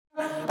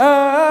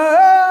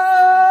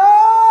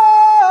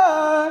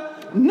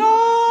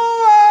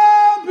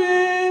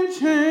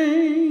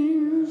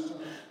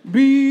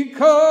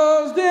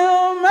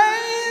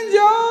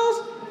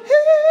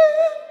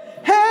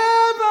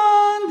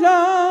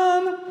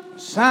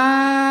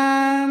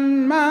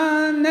sign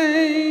my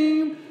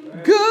name.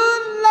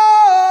 Good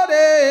Lord,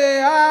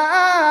 I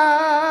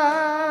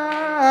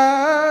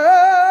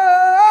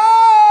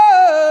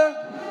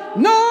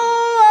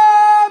know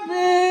I've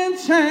been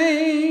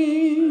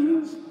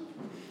changed.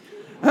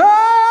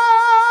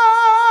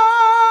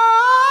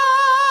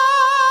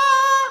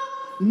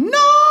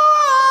 No,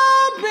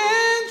 I've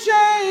been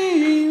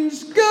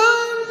changed.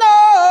 Good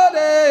Lord,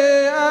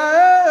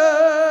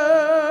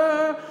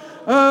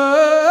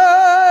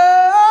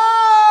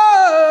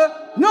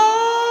 no,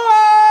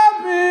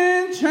 I've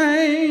been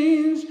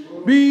changed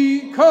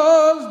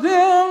because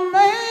them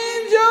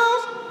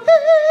angels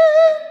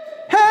in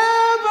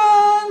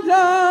heaven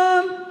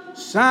done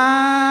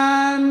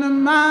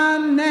signed my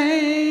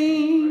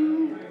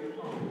name.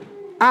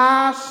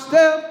 I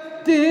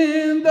stepped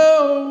in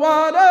the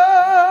water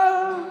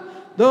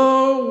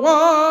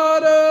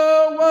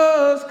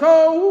was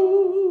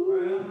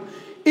cold.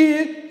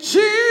 It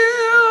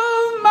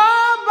chilled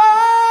my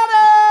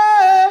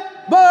body,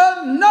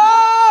 but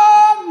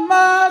not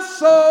my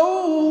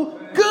soul.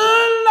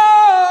 Good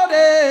Lord,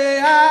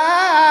 I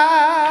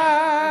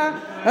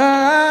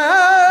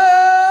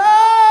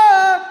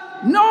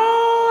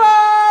know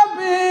I've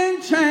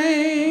been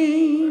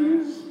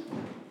changed.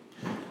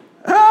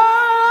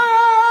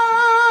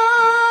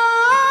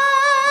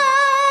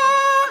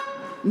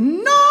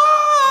 No,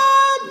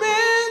 I've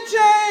been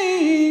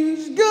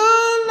changed.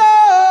 Good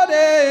Lord,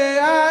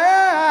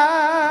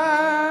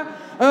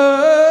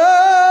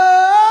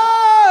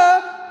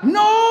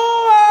 no,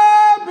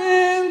 I've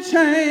been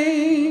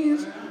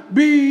changed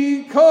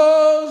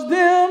because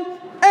them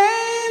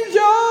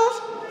angels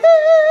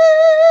in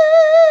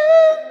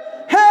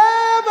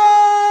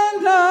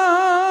heaven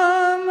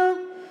done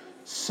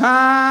sign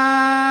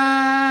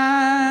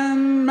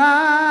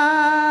my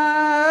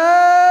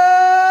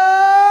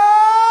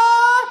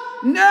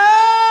name.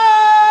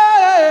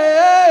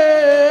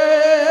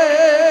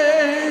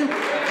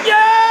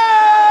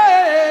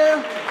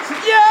 Yeah,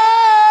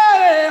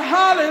 yeah,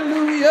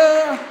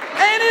 hallelujah.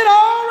 Ain't it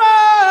all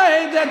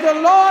right that the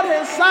Lord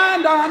has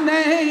signed our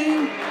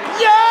name?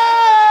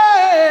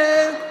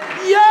 Yeah,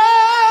 yeah,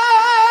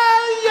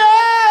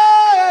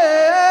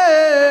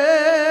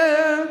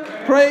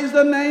 yeah. Praise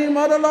the name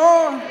of the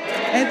Lord.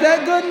 Ain't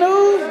that good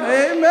news?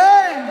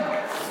 Amen.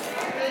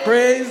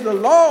 Praise the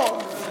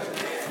Lord,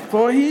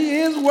 for he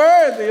is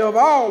worthy of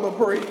all the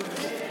praise.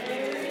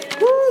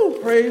 Woo,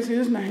 praise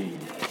his name.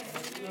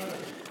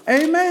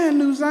 Amen,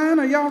 New Zion.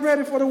 Are y'all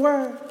ready for the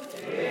word?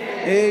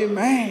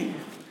 Amen.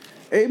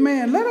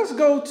 Amen. Let us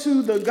go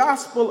to the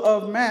Gospel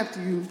of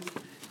Matthew,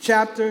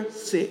 chapter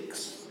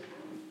 6.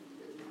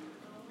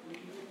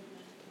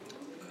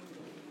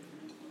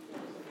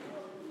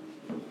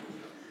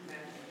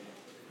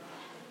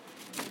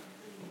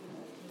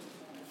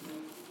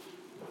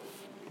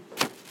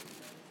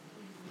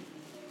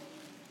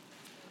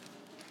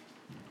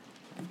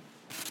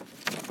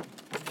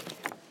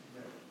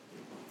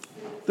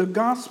 The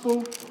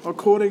Gospel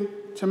according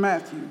to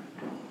Matthew,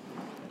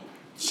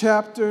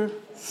 chapter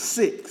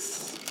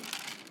 6.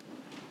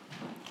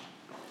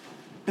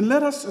 And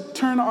let us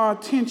turn our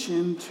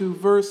attention to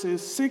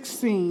verses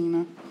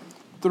 16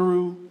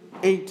 through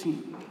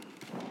 18.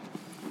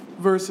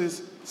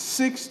 Verses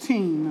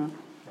 16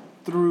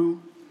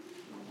 through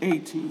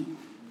 18.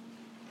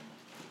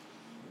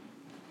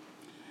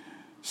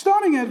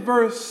 Starting at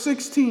verse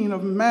 16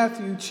 of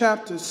Matthew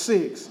chapter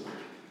 6,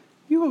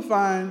 you will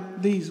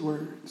find these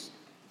words.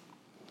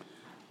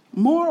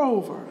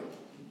 Moreover,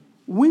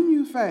 when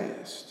you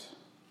fast,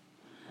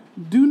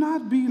 do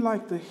not be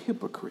like the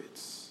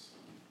hypocrites,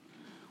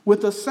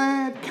 with a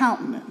sad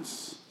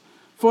countenance,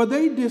 for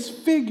they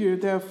disfigure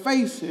their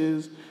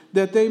faces,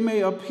 that they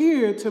may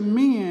appear to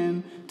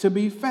men to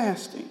be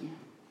fasting.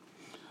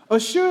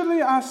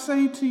 Assuredly, I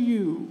say to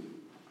you,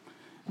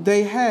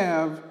 they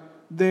have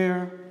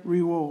their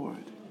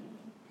reward.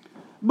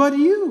 But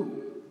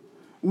you,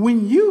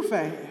 when you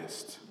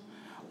fast,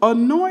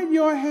 anoint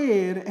your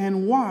head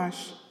and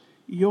wash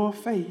your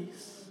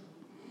face,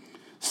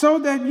 so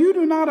that you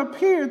do not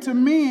appear to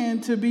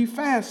men to be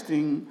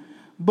fasting,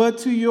 but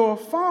to your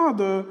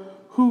Father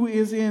who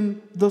is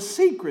in the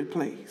secret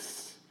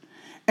place.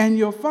 And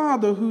your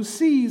Father who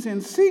sees in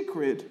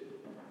secret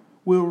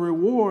will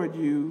reward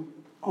you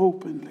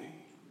openly.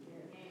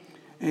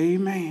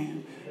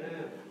 Amen.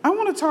 I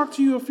want to talk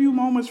to you a few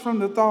moments from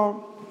the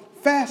thought,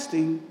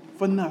 fasting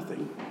for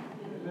nothing.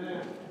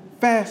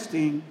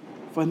 Fasting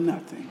for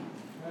nothing.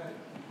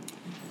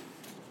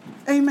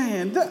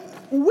 Amen.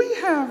 We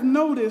have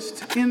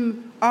noticed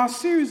in our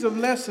series of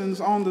lessons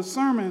on the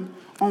Sermon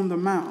on the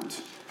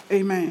Mount,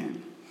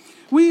 amen,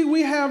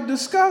 we have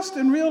discussed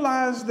and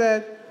realized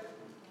that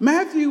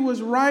Matthew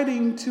was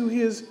writing to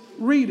his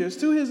readers,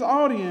 to his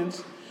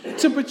audience,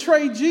 to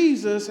portray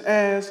Jesus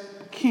as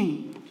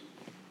King.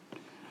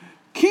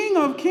 King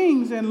of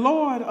kings and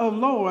Lord of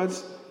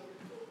lords,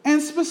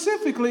 and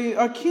specifically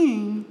a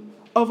king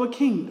of a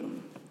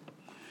kingdom.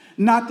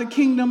 Not the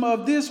kingdom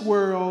of this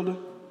world,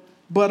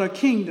 but a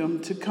kingdom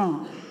to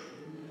come.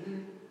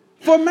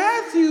 For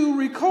Matthew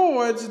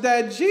records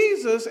that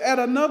Jesus at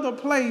another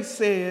place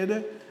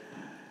said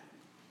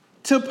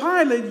to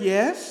Pilate,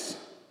 "Yes,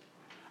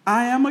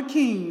 I am a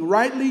king,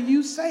 rightly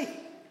you say.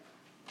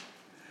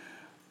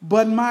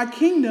 But my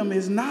kingdom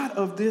is not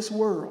of this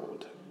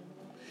world.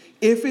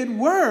 If it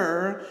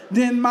were,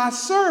 then my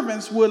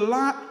servants would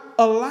not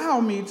allow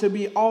me to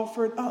be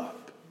offered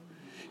up."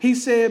 He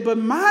said, "But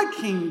my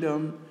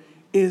kingdom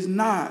is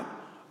not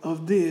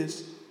of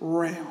this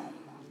realm."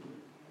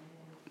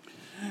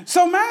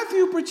 So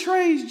Matthew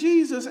portrays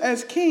Jesus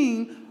as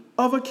king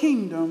of a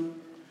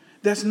kingdom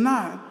that's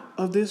not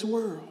of this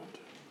world.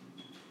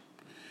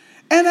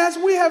 And as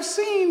we have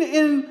seen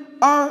in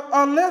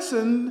our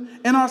lesson,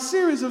 in our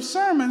series of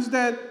sermons,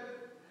 that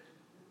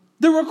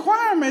the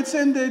requirements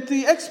and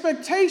the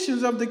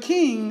expectations of the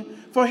king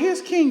for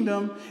his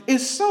kingdom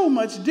is so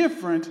much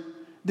different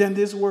than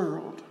this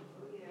world.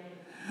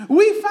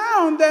 We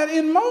found that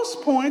in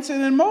most points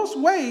and in most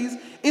ways,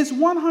 it's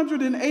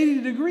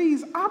 180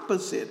 degrees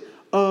opposite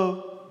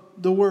of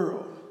the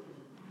world.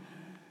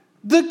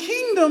 The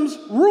kingdom's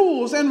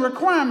rules and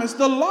requirements,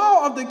 the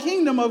law of the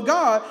kingdom of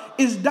God,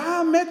 is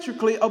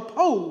diametrically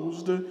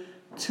opposed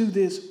to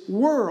this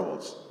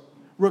world's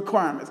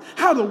requirements,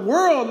 how the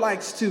world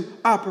likes to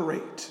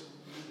operate.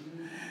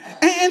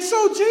 And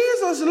so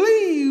Jesus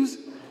leaves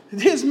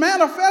his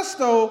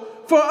manifesto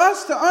for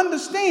us to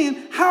understand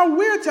how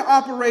we're to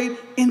operate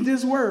in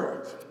this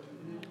world.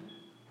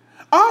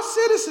 Our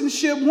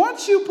citizenship,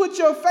 once you put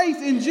your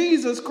faith in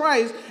Jesus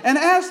Christ and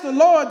ask the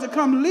Lord to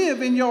come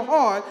live in your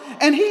heart,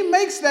 and he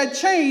makes that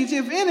change,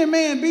 if any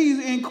man be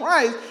in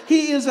Christ,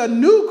 he is a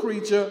new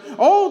creature.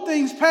 Old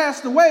things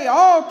passed away,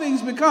 all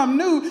things become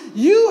new.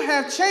 You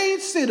have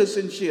changed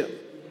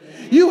citizenship.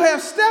 You have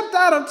stepped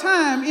out of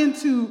time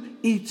into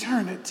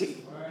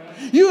eternity.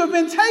 You have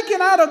been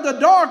taken out of the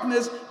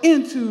darkness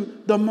into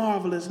the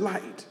marvelous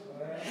light.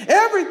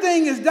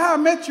 Everything is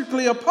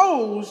diametrically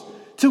opposed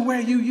to where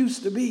you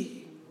used to be.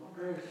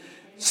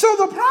 So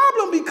the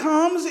problem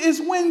becomes is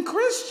when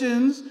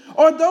Christians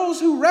or those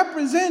who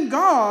represent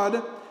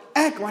God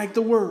act like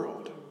the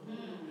world.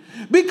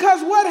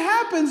 Because what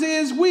happens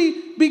is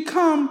we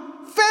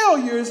become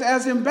failures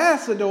as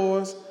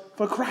ambassadors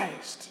for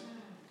Christ.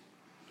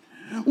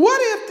 What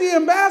if the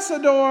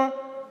ambassador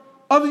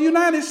of the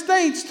United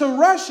States to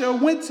Russia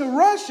went to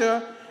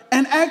Russia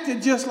and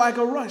acted just like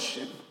a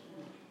Russian?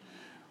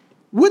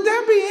 Would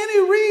there be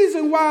any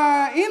reason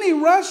why any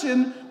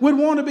Russian would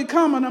want to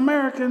become an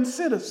American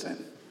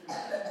citizen?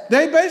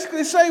 They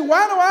basically say,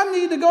 why do I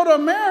need to go to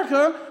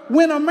America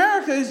when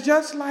America is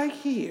just like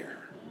here?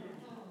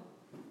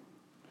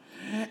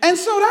 And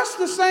so that's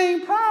the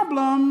same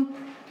problem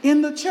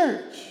in the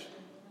church.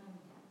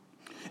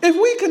 If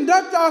we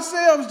conduct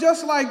ourselves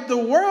just like the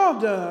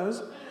world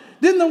does,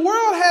 then the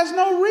world has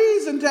no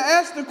reason to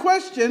ask the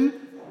question,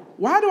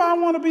 why do I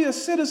want to be a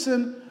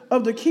citizen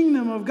of the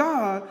kingdom of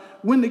God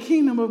when the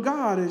kingdom of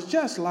God is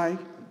just like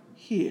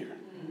here?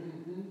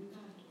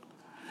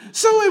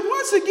 So it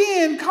once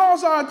again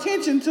calls our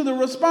attention to the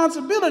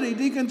responsibility,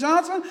 Deacon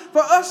Johnson,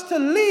 for us to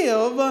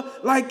live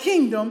like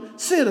kingdom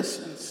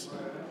citizens.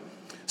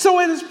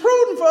 So it is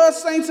prudent for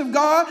us, saints of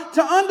God,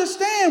 to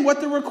understand what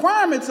the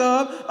requirements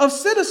of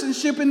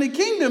citizenship in the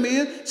kingdom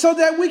is so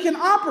that we can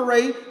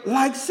operate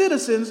like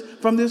citizens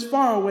from this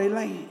faraway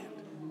land.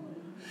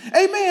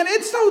 Amen.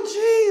 And so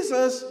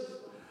Jesus,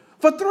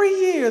 for 3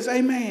 years,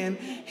 amen,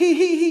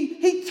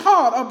 he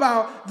taught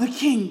about the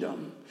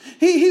kingdom.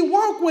 He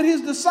walked with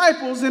his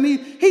disciples and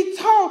he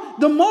taught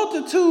the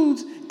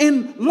multitudes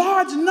in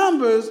large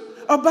numbers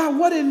about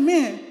what it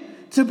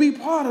meant to be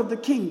part of the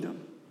kingdom.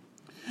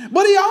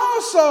 But he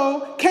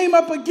also came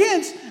up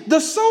against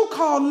the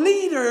so-called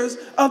leaders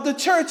of the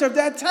church of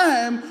that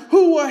time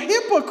who were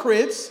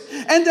hypocrites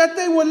and that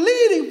they were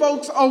leading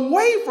folks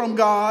away from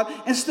God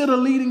instead of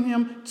leading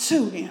him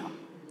to him.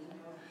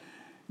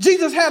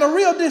 Jesus had a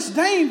real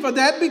disdain for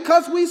that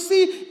because we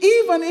see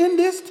even in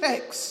this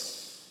text.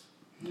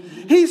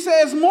 He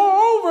says,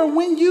 moreover,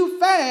 when you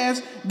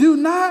fast, do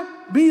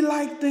not be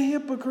like the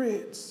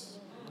hypocrites.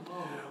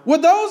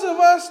 With those of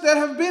us that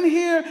have been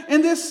here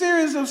in this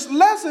series of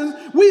lessons,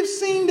 we've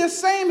seen this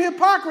same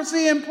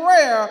hypocrisy in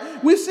prayer.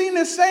 We've seen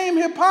this same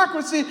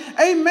hypocrisy,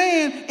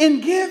 amen,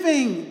 in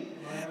giving.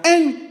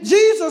 And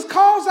Jesus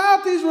calls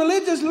out these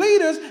religious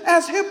leaders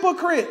as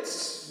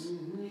hypocrites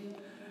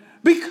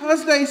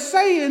because they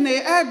say and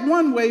they act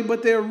one way,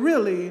 but they're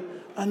really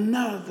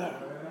another.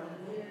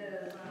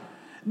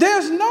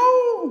 There's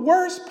no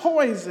worse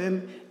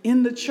poison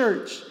in the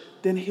church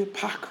than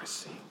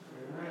hypocrisy.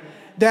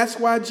 That's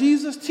why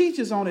Jesus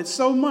teaches on it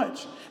so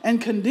much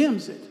and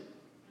condemns it.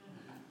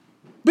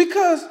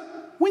 Because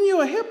when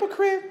you're a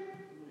hypocrite,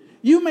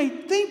 you may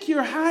think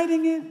you're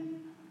hiding it,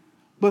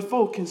 but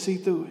folk can see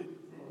through it.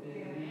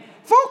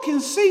 Folk can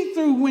see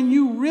through when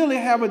you really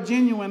have a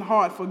genuine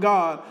heart for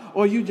God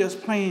or you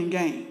just playing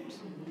games.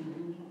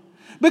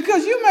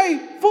 Because you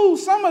may fool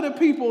some of the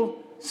people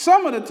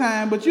some of the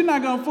time, but you're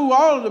not going to fool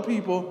all of the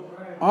people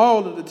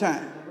all of the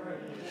time.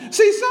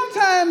 See,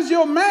 sometimes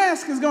your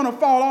mask is going to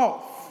fall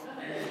off.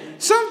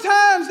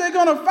 Sometimes they're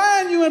going to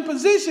find you in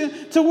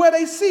position to where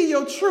they see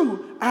your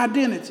true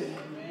identity.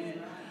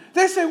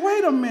 They say,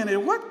 wait a minute,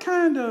 what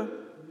kind of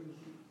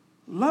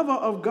lover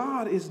of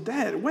God is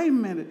that? Wait a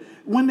minute.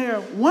 When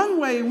they're one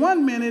way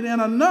 1 minute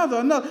and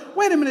another.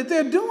 Wait a minute,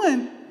 they're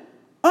doing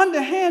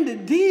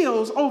underhanded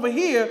deals over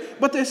here,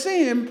 but they're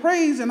saying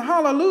praise and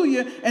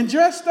hallelujah and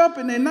dressed up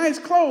in their nice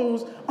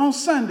clothes on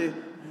Sunday.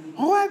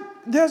 What?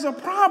 There's a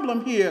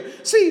problem here.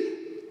 See,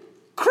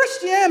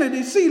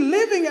 Christianity,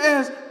 living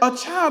as a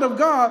child of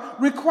God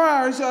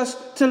requires us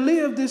to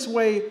live this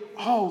way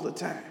all the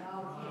time.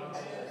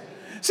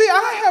 See,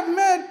 I have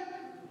met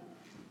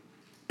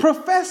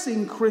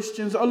professing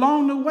Christians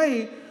along the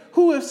way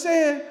who have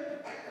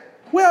said,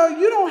 well,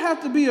 you don't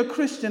have to be a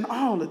Christian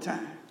all the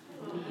time.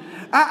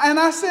 And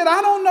I said,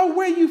 I don't know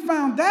where you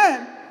found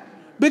that,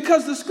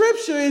 because the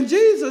scripture in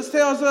Jesus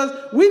tells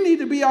us we need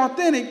to be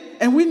authentic,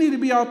 and we need to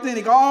be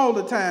authentic all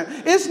the time.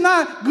 It's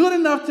not good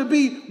enough to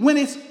be when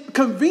it's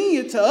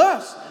convenient to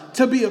us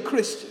to be a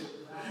Christian.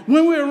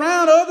 When we're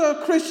around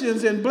other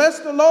Christians and bless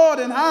the Lord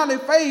and highly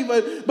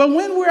favored, but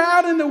when we're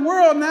out in the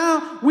world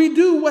now, we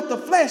do what the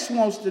flesh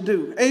wants to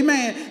do.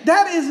 Amen.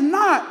 That is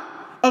not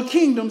a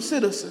kingdom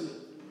citizen.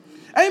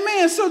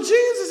 Amen. So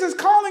Jesus is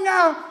calling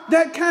out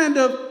that kind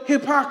of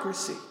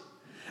hypocrisy.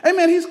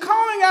 Amen. He's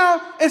calling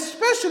out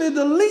especially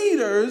the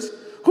leaders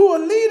who are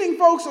leading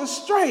folks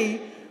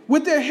astray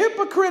with their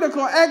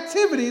hypocritical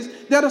activities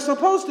that are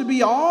supposed to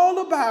be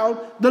all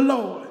about the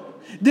Lord.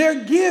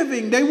 They're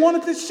giving. They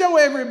wanted to show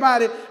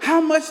everybody how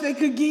much they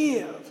could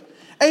give.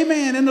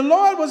 Amen. And the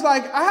Lord was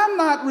like, I'm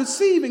not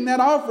receiving that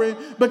offering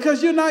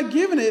because you're not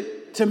giving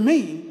it to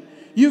me.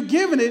 You're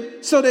giving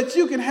it so that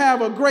you can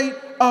have a great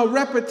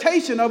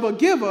reputation of a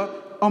giver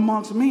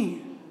amongst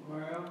men.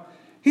 Well,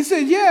 he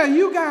said, yeah,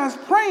 you guys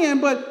praying,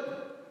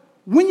 but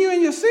when you're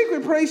in your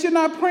secret place, you're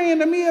not praying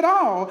to me at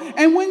all.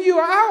 And when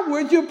you're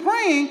outward, you're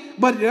praying,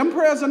 but them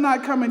prayers are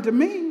not coming to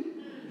me.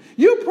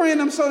 You're praying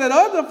them so that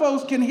other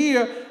folks can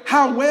hear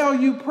how well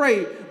you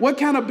pray, what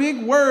kind of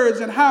big words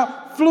and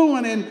how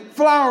fluent and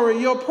flowery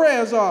your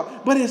prayers are.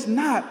 But it's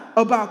not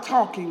about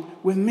talking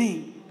with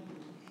me.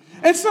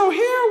 And so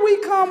here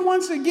we come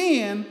once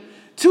again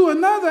to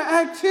another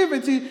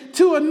activity,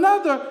 to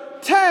another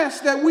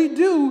task that we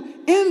do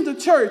in the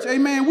church.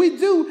 Amen. We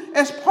do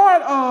as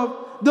part of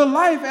the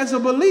life as a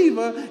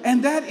believer,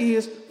 and that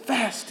is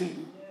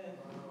fasting.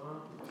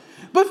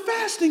 But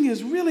fasting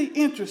is really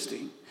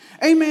interesting.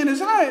 Amen.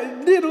 As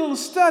I did a little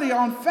study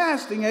on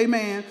fasting,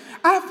 amen,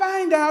 I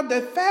find out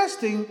that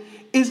fasting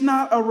is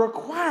not a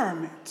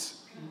requirement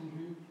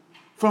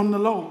from the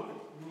Lord.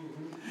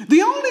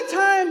 The only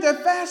time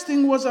that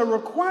fasting was a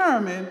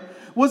requirement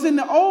was in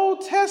the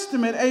Old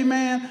Testament,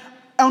 amen,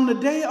 on the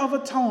Day of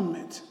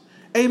Atonement,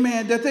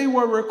 amen, that they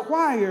were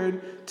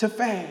required to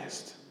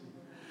fast.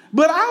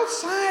 But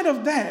outside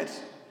of that,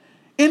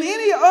 in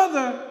any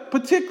other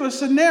particular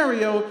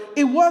scenario,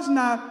 it was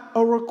not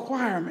a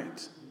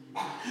requirement.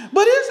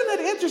 But isn't it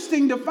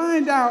interesting to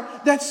find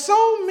out that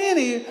so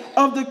many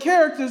of the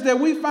characters that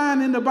we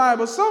find in the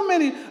Bible, so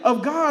many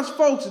of God's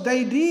folks,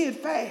 they did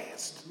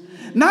fast.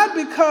 Not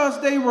because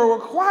they were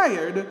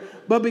required,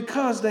 but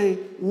because they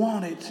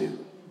wanted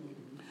to.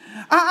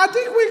 I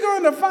think we're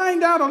going to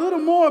find out a little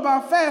more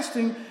about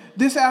fasting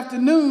this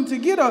afternoon to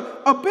get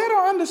a better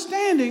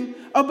understanding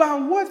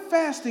about what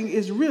fasting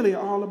is really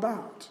all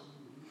about.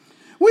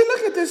 We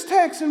look at this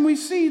text and we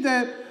see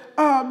that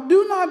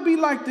do not be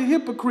like the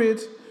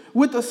hypocrites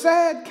with a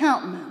sad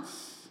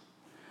countenance,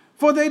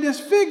 for they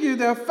disfigure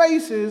their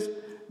faces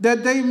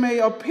that they may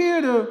appear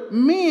to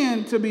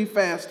men to be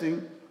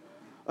fasting.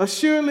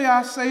 Assuredly,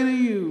 I say to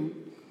you,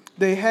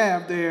 they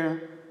have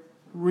their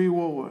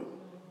reward.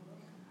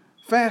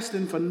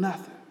 Fasting for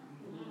nothing.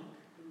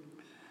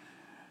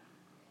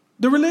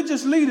 The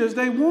religious leaders,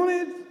 they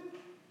wanted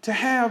to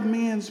have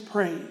men's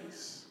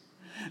praise.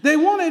 They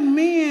wanted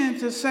men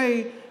to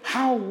say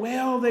how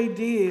well they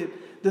did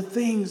the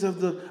things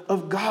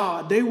of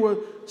God. They were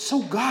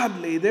so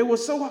godly. They were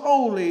so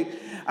holy.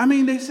 I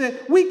mean, they said,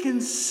 we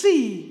can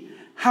see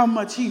how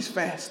much he's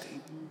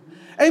fasting.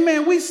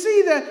 Amen. We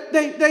see that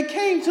they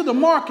came to the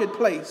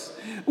marketplace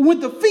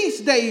with the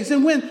feast days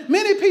and when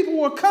many people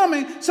were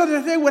coming so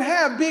that they would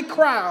have big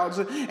crowds.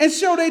 And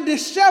so they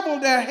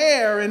disheveled their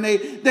hair and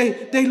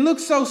they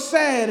looked so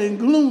sad and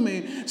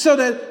gloomy so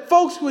that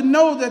folks would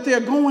know that they're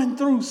going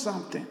through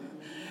something.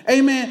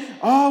 Amen.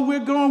 Oh,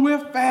 we're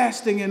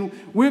fasting and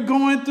we're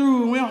going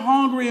through and we're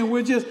hungry and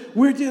we're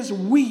just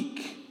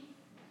weak.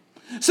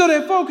 So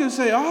that folks can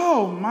say,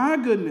 oh my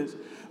goodness,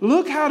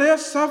 look how they're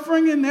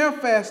suffering and they're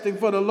fasting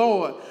for the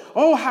Lord.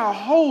 Oh, how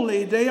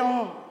holy they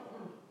are.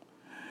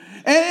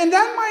 And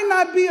that might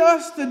not be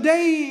us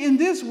today in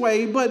this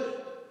way,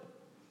 but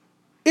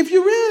if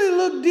you really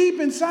look deep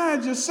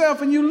inside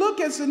yourself and you look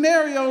at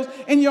scenarios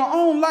in your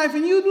own life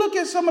and you look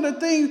at some of the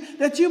things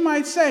that you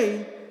might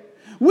say,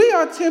 we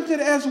are tempted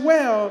as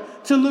well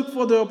to look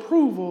for the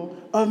approval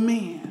of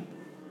men.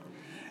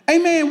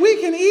 Amen. We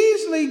can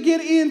easily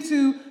get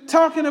into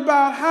talking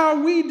about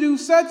how we do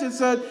such and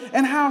such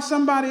and how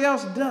somebody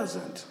else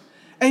doesn't.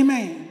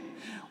 Amen.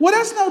 Well,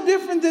 that's no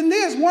different than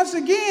this. Once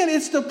again,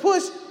 it's to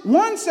push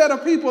one set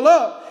of people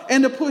up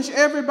and to push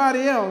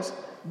everybody else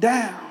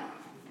down.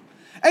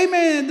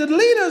 Amen. The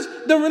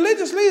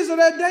religious leaders of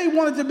that day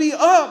wanted to be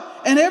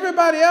up and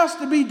everybody else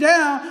to be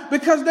down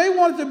because they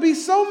wanted to be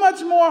so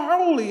much more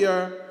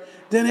holier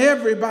than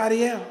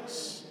everybody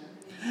else.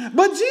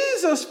 But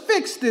Jesus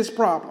fixed this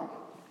problem.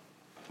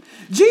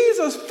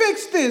 Jesus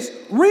fixed this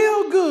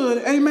real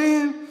good,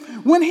 amen,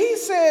 when he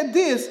said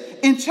this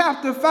in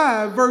chapter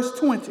 5, verse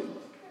 20.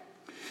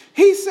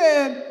 He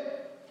said,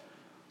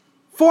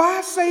 "For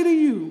I say to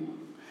you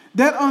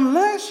that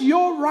unless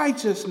your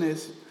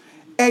righteousness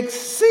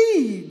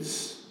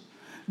exceeds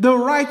the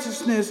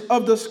righteousness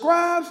of the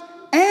scribes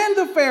and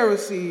the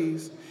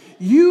Pharisees,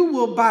 you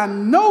will by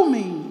no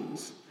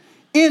means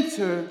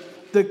enter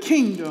the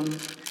kingdom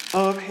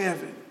of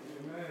heaven."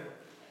 Amen.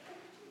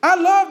 I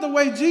love the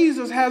way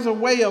Jesus has a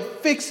way of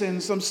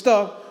fixing some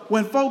stuff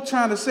when folk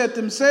trying to set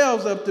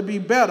themselves up to be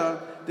better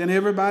than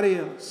everybody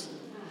else.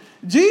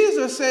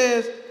 Jesus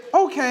says,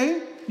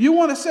 okay, you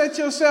want to set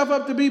yourself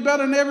up to be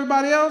better than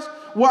everybody else?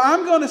 Well,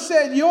 I'm going to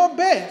set your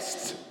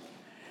best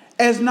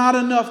as not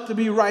enough to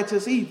be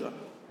righteous either.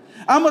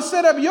 I'm going to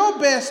set up your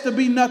best to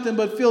be nothing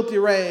but filthy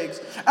rags.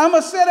 I'm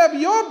going to set up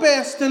your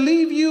best to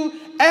leave you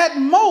at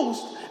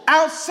most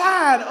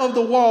outside of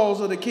the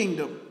walls of the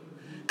kingdom.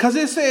 Because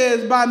it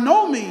says, by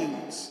no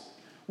means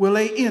will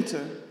they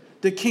enter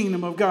the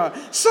kingdom of God.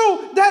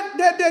 So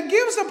that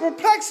gives a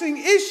perplexing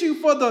issue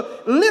for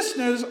the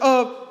listeners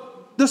of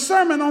the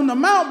Sermon on the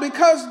Mount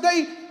because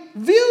they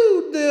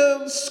viewed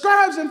the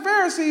scribes and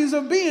Pharisees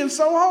of being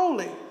so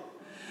holy.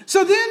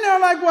 So then they're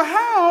like, well,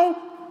 how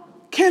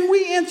can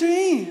we enter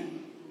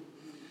in?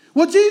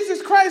 Well,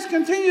 Jesus Christ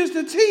continues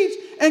to teach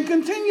and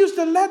continues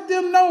to let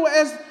them know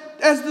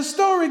as the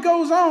story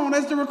goes on,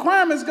 as the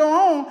requirements go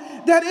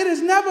on, that it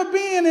has never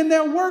been in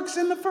their works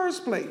in the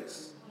first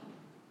place.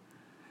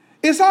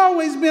 It's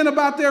always been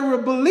about their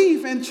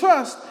belief and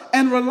trust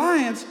and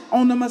reliance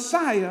on the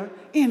Messiah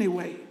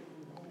anyway.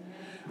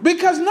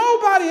 Because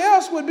nobody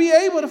else would be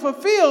able to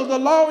fulfill the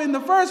law in the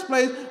first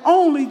place,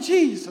 only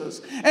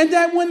Jesus. And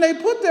that when they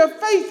put their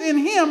faith in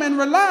him and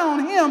rely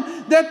on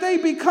him, that they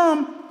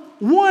become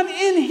one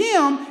in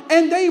him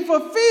and they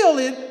fulfill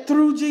it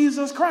through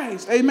Jesus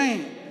Christ.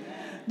 Amen.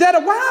 That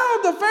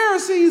while the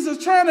Pharisees are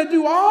trying to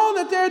do all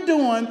that they're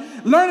doing,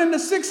 learning the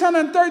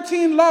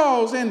 613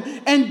 laws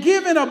and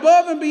giving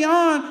above and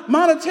beyond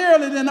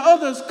monetarily than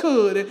others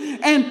could,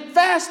 and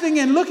fasting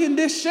and looking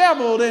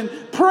disheveled and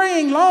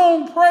praying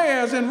long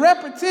prayers and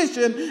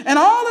repetition, and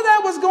all of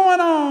that was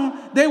going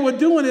on, they were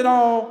doing it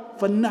all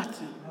for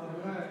nothing.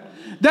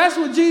 That's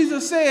what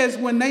Jesus says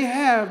when they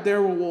have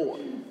their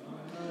reward.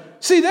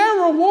 See,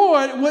 their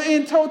reward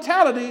in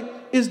totality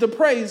is the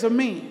praise of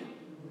men,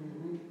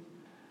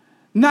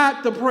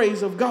 not the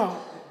praise of God.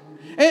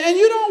 And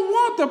you don't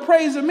want the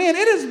praise of men.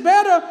 It is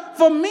better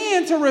for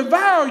men to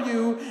revile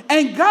you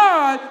and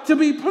God to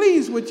be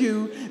pleased with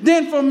you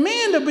than for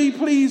men to be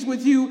pleased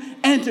with you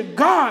and to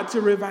God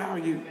to revile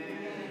you.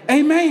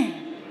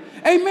 Amen.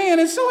 Amen.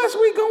 And so as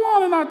we go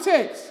on in our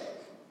text,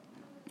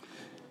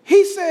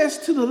 he says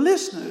to the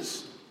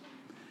listeners,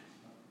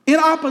 in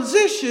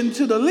opposition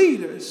to the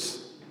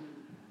leaders,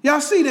 y'all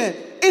see that?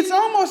 It's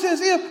almost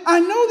as if, I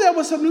know there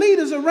were some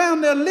leaders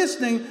around there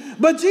listening,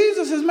 but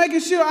Jesus is making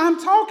sure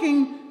I'm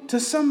talking to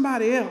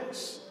somebody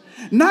else.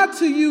 Not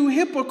to you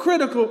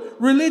hypocritical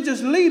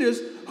religious leaders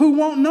who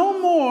want no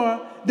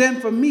more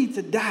than for me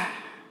to die.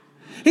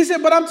 He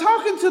said, but I'm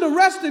talking to the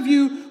rest of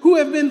you who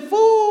have been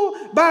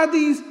fooled by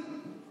these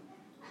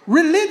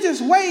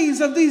religious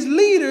ways of these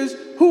leaders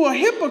who are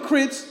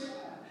hypocrites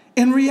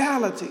in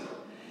reality.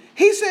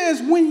 He says,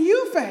 when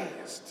you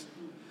fast,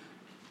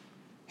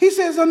 he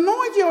says,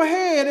 anoint your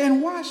head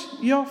and wash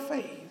your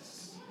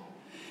face.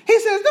 He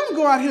says, don't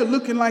go out here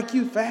looking like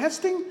you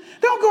fasting.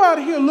 Don't go out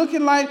here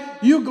looking like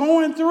you're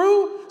going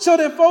through so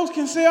that folks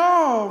can say,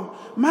 oh,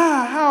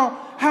 my,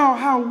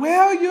 how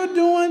well you're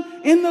doing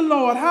in the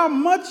Lord, how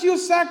much you're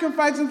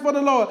sacrificing for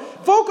the Lord.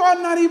 Folk ought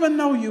not even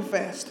know you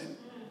fasting.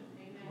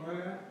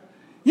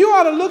 You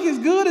ought to look as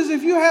good as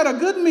if you had a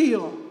good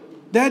meal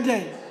that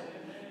day.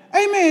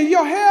 Amen.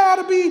 Your hair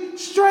ought to be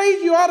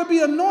straight. You ought to be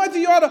anointed.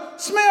 You ought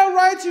to smell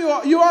right.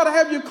 You ought to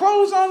have your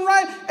clothes on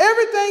right.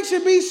 Everything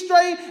should be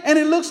straight, and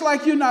it looks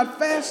like you're not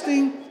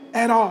fasting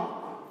at all.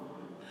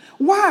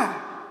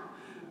 Why?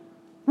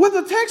 Well,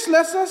 the text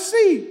lets us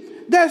see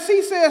that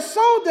he says,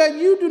 so that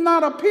you do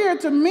not appear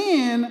to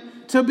men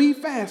to be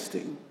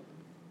fasting.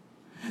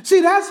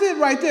 See, that's it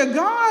right there.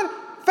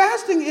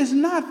 Fasting is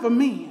not for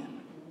men.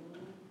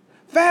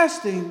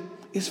 Fasting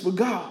is for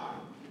God.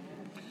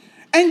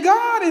 And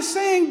God is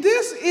saying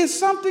this is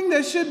something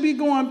that should be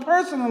going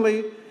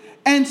personally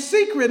and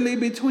secretly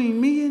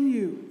between me and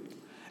you.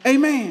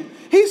 Amen.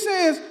 He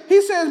says,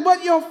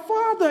 but your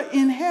Father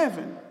in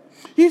heaven.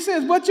 He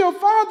says, but your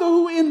Father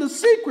who in the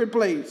secret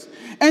place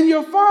and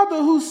your Father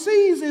who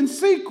sees in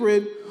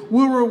secret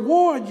will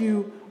reward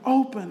you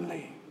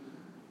openly.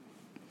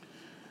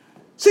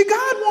 See,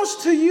 God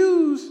wants to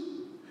use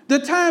the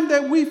time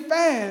that we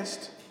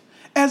fast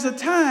as a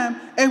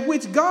time at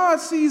which God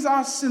sees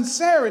our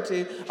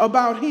sincerity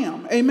about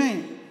him.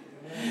 Amen.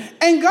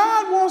 And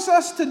God wants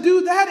us to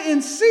do that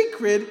in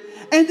secret,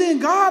 and then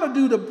God will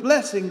do the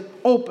blessing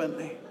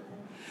openly.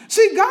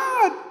 See,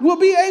 God will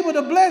be able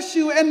to bless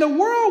you, and the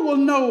world will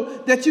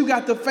know that you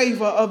got the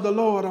favor of the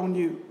Lord on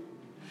you.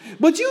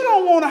 But you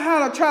don't want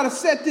to try to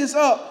set this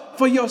up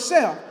for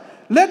yourself.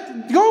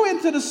 Go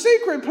into the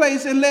secret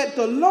place and let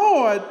the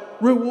Lord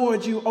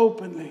reward you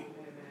openly.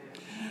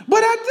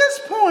 But at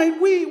this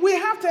point, we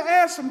have to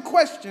ask some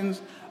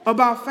questions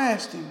about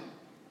fasting.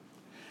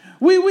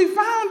 We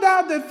found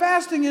out that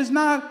fasting is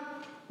not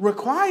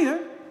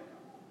required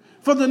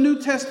for the New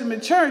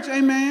Testament church,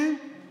 amen.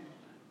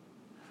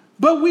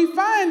 But we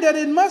find that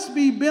it must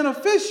be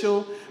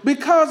beneficial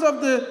because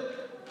of the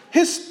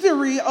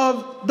history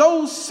of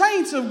those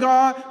saints of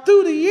God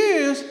through the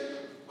years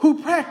who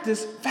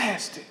practiced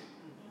fasting.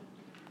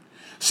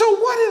 So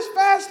what is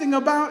fasting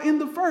about in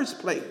the first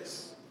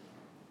place?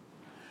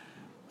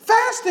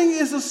 Fasting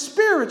is a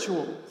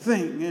spiritual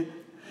thing.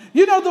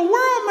 You know, the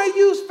world may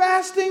use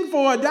fasting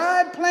for a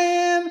diet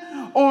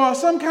plan or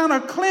some kind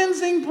of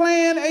cleansing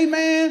plan,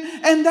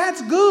 amen, and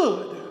that's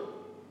good.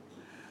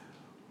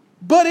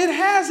 But it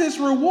has its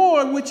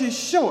reward, which is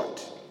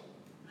short.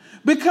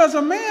 Because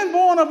a man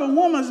born of a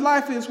woman's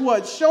life is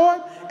what?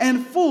 Short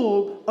and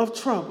full of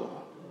trouble.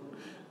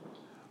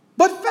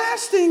 But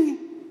fasting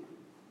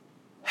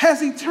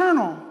has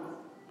eternal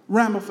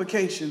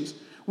ramifications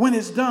when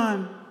it's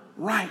done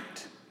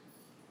right.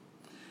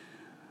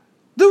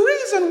 The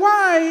reason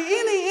why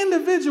any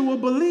individual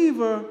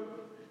believer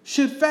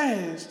should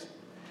fast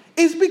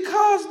is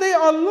because they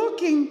are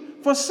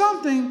looking for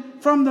something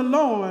from the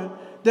Lord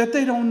that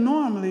they don't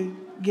normally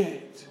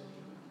get.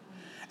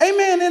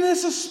 Amen. And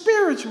it's a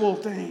spiritual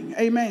thing.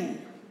 Amen.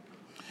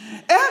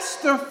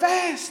 Esther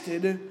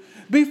fasted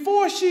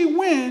before she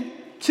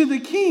went to the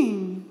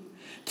king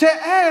to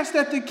ask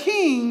that the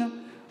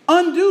king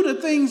undo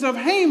the things of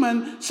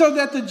Haman so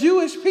that the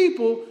Jewish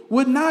people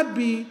would not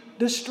be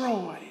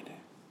destroyed.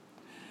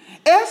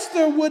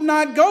 Esther would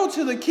not go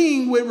to the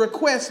king with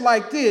requests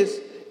like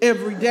this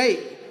every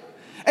day.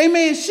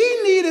 Amen.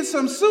 She needed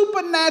some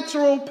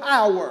supernatural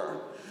power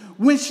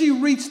when she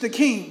reached the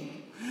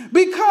king,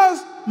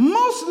 because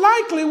most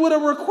likely with a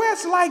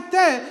request like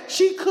that,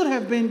 she could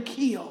have been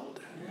killed.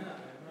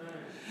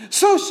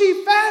 So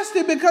she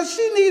fasted because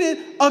she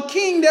needed a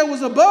king that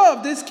was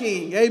above this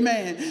king.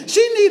 Amen.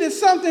 She needed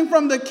something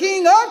from the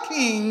King of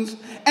Kings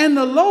and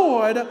the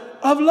Lord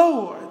of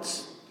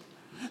Lords.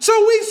 So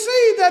we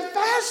see that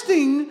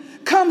fasting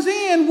comes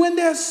in when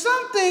there's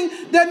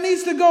something that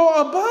needs to go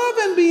above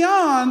and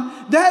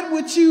beyond that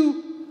which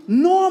you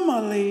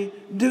normally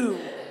do.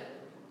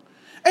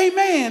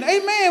 Amen.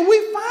 Amen.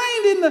 We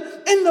find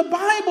in the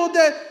Bible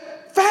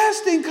that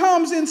fasting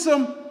comes in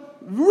some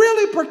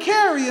really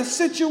precarious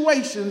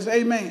situations.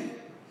 Amen.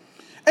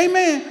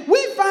 Amen.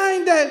 We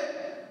find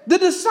that the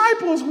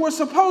disciples were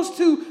supposed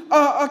to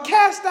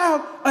cast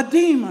out a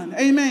demon.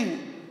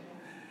 Amen.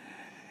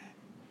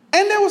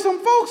 And there were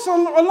some folks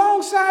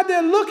alongside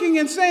there looking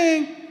and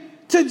saying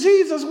to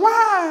Jesus,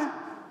 why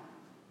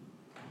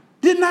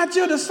did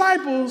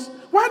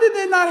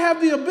they not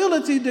have the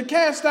ability to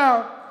cast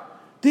out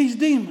these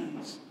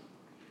demons?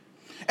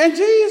 And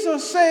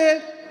Jesus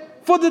said,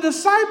 for the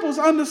disciples'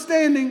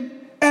 understanding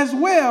as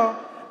well,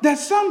 that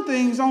some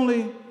things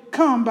only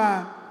come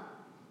by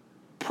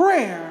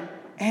prayer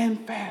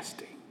and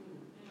fasting.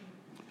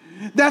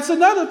 That's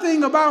another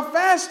thing about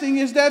fasting,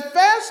 is that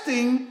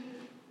fasting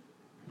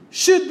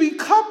should be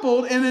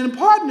coupled and in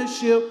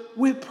partnership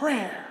with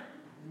prayer.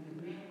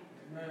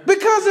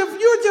 Because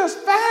if you're just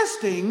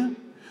fasting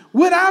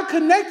without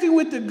connecting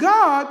with the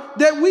God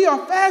that we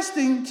are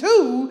fasting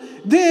to,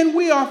 then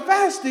we are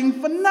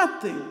fasting for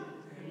nothing.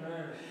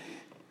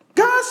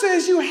 God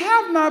says you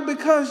have not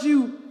because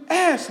you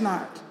ask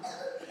not.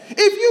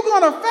 If you're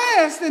going to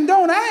fast and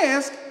don't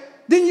ask,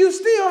 then you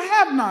still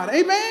have not.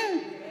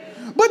 Amen?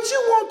 But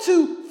you want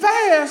to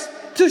fast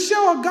to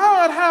show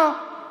God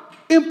how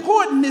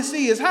important this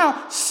is,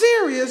 how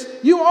serious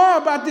you are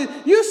about this.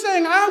 You're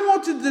saying, I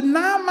want to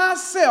deny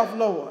myself,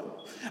 Lord.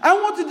 I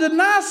want to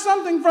deny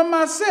something from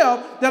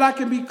myself that I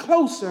can be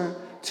closer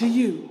to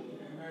you.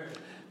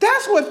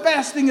 That's what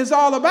fasting is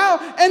all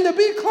about. And to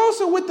be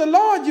closer with the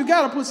Lord, you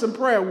got to put some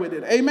prayer with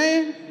it.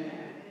 Amen?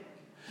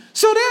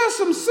 So there are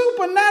some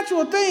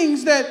supernatural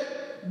things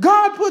that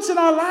God puts in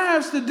our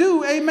lives to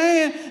do,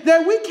 amen,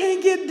 that we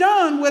can't get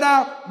done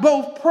without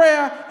both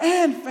prayer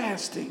and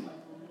fasting.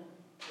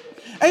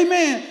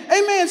 Amen.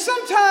 Amen.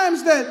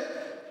 Sometimes that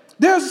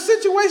there's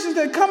situations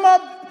that come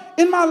up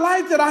in my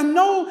life that I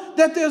know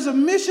that there's a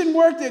mission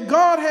work that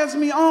God has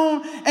me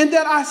on, and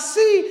that I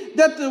see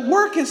that the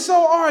work is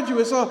so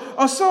arduous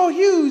or so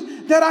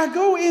huge that I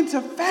go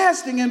into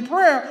fasting and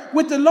prayer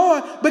with the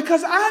Lord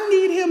because I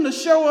need him to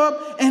show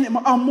up in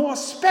a more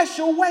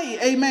special way,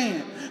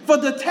 amen, for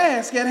the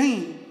task at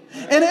hand.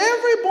 And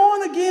every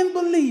born-again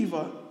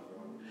believer,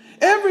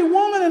 every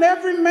woman and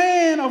every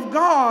man of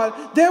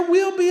God, there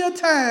will be a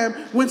time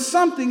when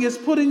something is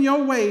put in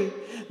your way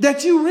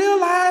that you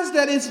realize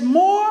that it's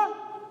more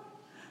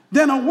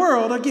than a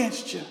world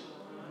against you.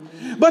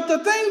 But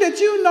the thing that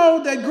you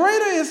know, that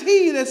greater is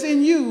he that's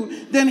in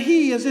you than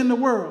he is in the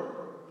world.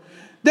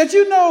 That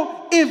you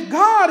know, if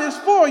God is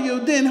for you,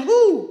 then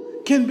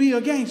who can be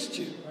against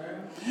you?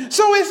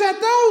 So it's at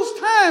those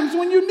times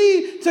when you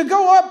need to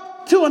go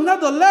up to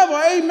another level,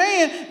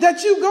 amen,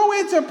 that you go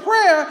into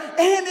prayer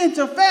and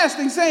into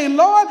fasting, saying,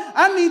 Lord,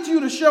 I need you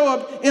to show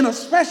up in a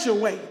special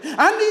way.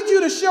 I need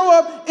you to show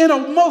up in a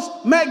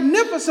most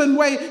magnificent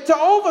way to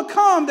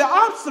overcome the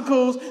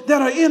obstacles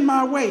that are in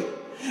my way.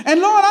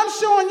 And Lord, I'm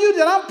showing you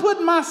that I'm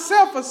putting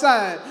myself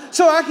aside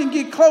so I can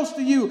get close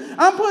to you.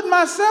 I'm putting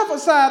myself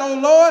aside, oh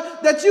Lord,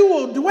 that you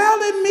will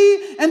dwell in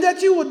me and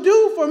that you will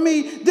do for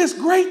me this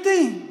great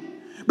thing,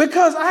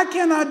 because I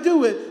cannot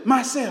do it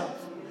myself.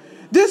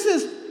 This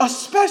is a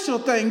special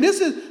thing.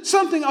 This is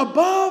something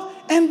above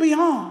and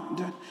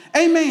beyond.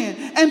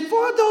 Amen. And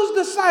for those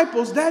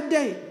disciples that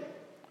day,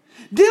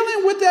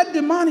 dealing with that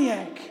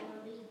demoniac,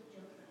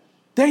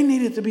 they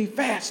needed to be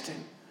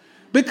fasting,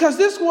 because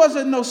this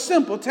wasn't no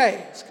simple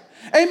task.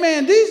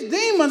 Amen. These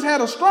demons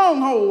had a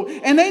stronghold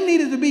and they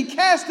needed to be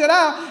casted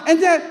out.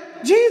 And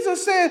that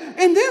Jesus said,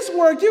 in this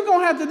work, you're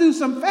going to have to do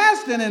some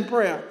fasting and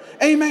prayer.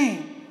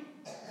 Amen.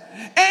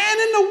 And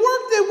in the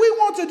work that we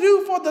want to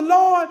do for the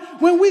Lord,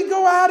 when we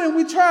go out and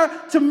we try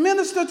to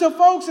minister to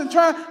folks and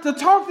try to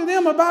talk to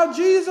them about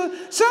Jesus,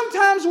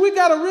 sometimes we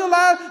got to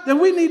realize that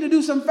we need to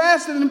do some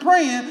fasting and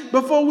praying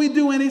before we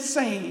do any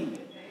saying.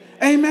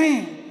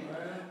 Amen.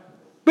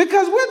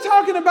 Because we're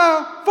talking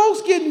about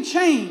folks getting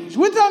changed.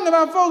 We're talking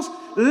about folks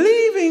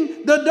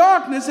leaving the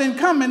darkness and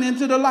coming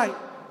into the light.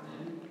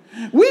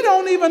 We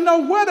don't even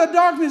know where the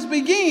darkness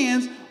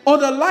begins or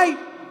the light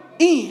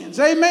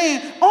ends.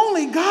 Amen.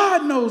 Only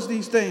God knows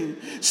these things.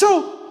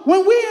 So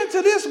when we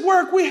enter this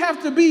work, we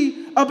have to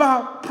be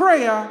about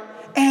prayer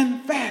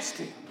and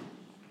fasting.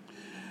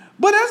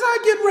 But as I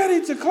get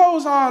ready to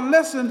close our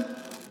lesson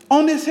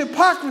on this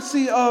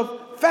hypocrisy of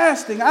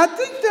fasting, I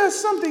think there's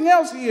something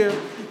else here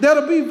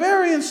that'll be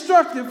very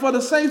instructive for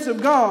the saints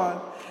of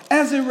God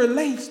as it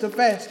relates to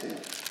fasting.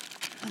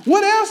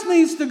 What else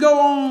needs to go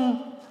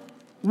on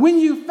when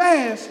you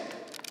fast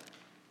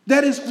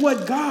that is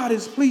what God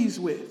is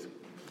pleased with?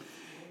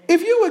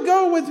 If you would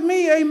go with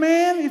me,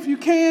 amen, if you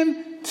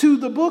can, to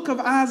the book of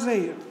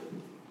Isaiah,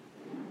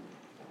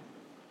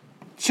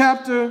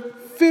 chapter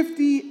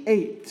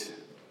 58.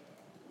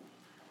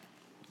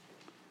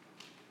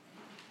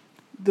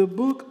 The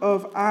book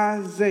of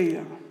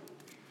Isaiah,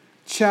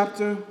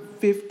 chapter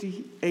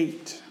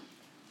 58.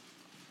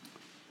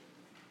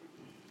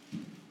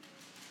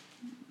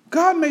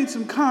 God made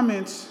some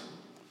comments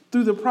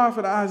through the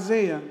prophet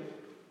Isaiah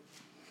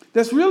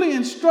that's really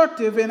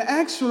instructive, and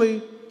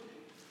actually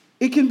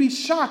it can be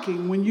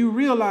shocking when you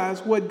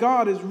realize what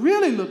God is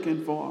really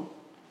looking for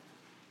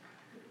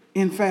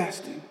in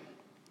fasting.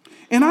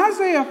 In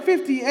Isaiah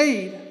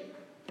 58,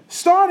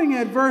 starting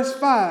at verse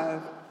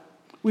 5,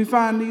 we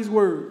find these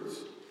words.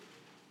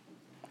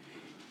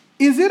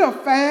 Is it a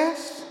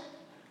fast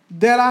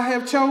that I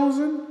have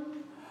chosen,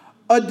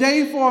 a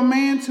day for a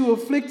man to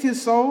afflict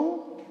his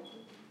soul?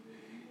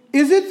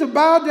 Is it to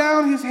bow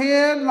down his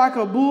head like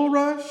a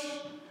bulrush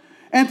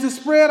and to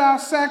spread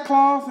out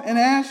sackcloth and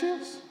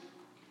ashes?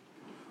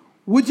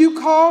 Would you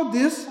call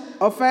this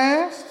a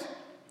fast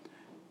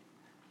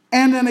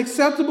and an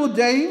acceptable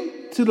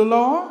day to the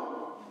Lord?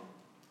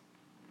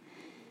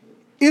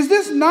 Is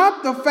this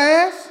not the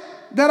fast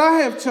that I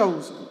have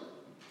chosen?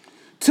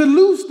 To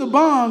loose the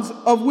bonds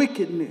of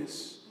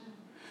wickedness,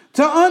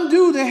 to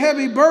undo the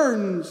heavy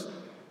burdens,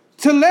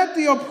 to let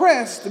the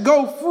oppressed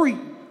go free,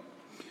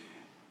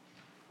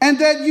 and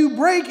that you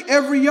break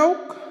every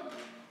yoke?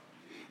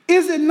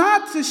 Is it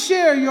not to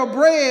share your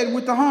bread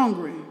with the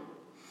hungry,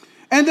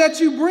 and that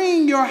you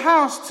bring your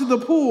house to the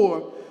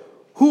poor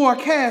who are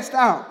cast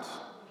out?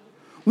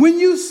 When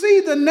you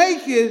see the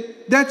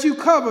naked, that you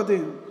cover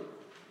them,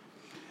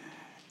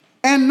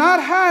 and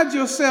not hide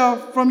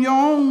yourself from your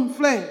own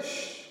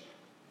flesh.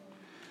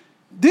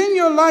 Then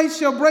your light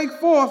shall break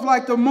forth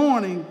like the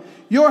morning,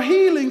 your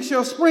healing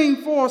shall spring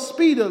forth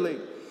speedily,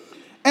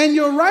 and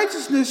your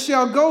righteousness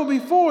shall go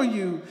before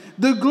you.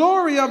 The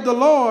glory of the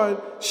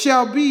Lord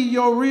shall be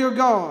your rear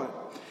guard.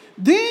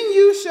 Then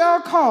you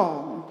shall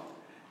call,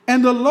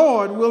 and the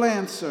Lord will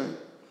answer.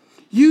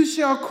 You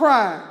shall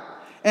cry,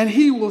 and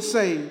he will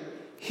say,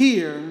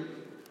 here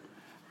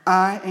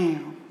I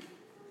am.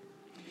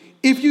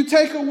 If you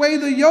take away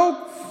the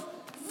yoke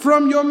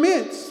from your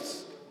midst,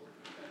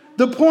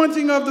 the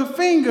pointing of the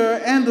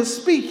finger and the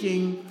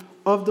speaking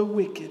of the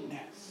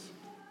wickedness.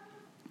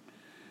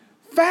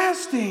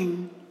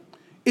 Fasting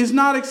is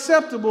not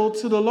acceptable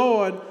to the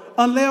Lord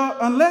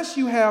unless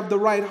you have the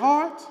right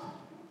heart,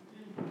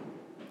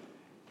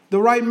 the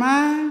right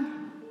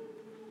mind,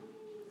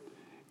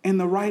 and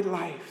the right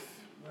life.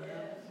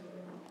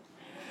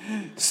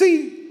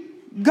 See,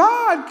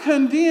 God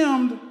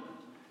condemned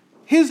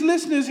his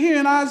listeners here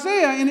in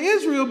Isaiah in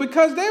Israel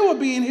because they were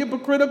being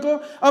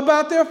hypocritical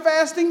about their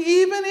fasting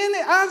even in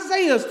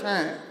Isaiah's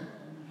time.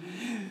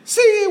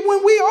 See,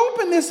 when we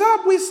open this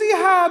up, we see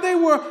how they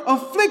were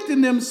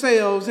afflicting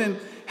themselves and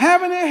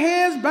having their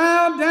heads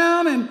bowed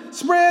down and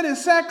spread in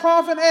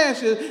sackcloth and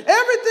ashes.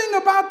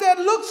 Everything about that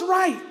looks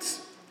right.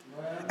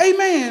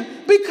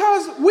 Amen.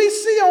 Because we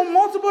see on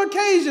multiple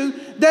occasions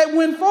that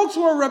when folks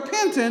were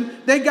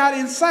repentant, they got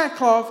in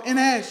sackcloth and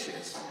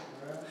ashes.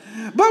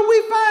 But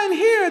we find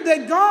here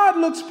that God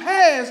looks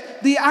past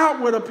the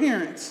outward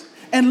appearance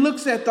and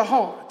looks at the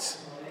heart.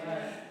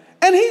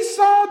 And he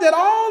saw that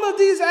all of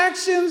these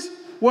actions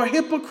were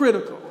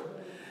hypocritical.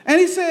 And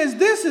he says,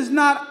 this is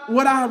not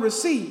what I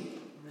received.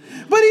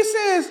 But he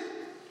says,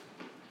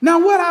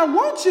 now what I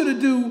want you to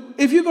do,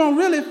 if you're going to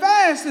really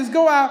fast, is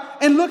go out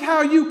and look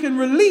how you can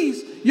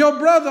release your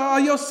brother or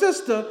your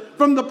sister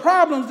from the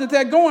problems that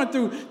they're going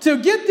through,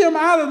 to get them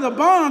out of the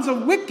bonds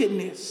of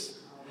wickedness.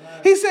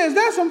 He says,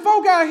 there's some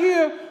folk out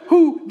here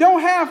who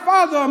don't have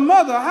father or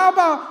mother. How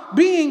about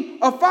being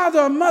a father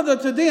or mother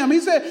to them? He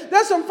said,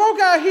 there's some folk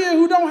out here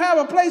who don't have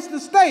a place to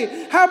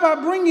stay. How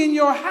about bringing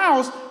your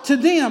house to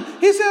them?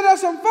 He said, there's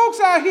some folks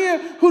out here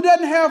who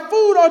doesn't have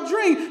food or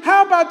drink.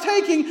 How about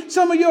taking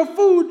some of your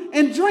food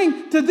and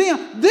drink to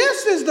them?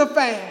 This is the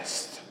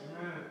fast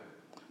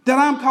that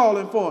I'm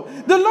calling for.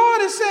 The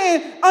Lord is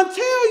saying,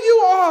 until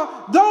you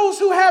are those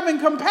who having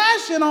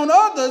compassion on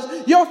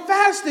others, your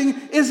fasting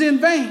is in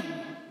vain.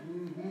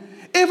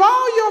 If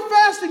all your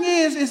fasting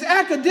is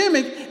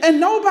academic and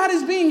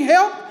nobody's being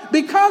helped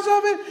because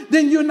of it,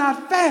 then you're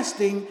not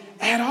fasting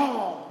at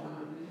all.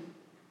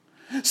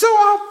 So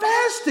our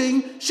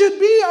fasting should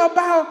be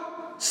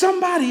about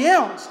somebody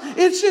else.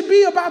 It should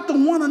be about the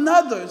one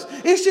another's.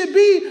 It should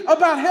be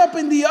about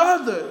helping the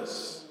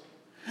others.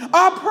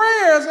 Our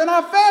prayers and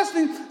our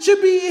fasting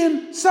should be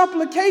in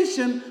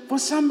supplication for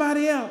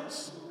somebody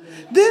else.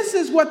 This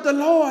is what the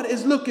Lord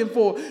is looking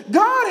for.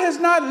 God has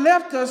not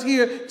left us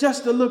here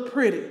just to look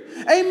pretty.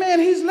 Amen.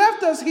 He's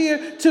left us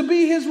here to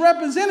be his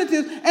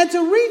representatives and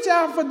to reach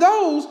out for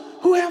those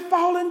who have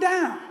fallen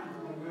down.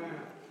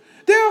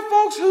 There are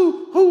folks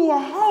who are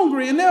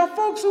hungry, and there are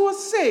folks who are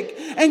sick.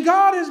 And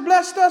God has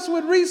blessed us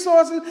with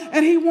resources,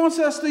 and he wants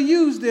us to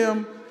use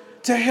them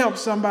to help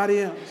somebody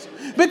else.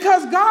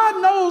 Because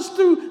God knows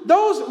through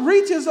those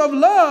reaches of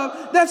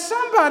love that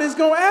somebody's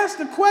going to ask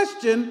the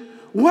question,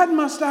 what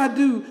must I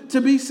do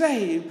to be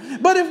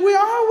saved? But if we're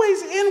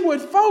always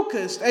inward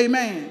focused,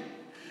 amen,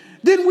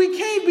 then we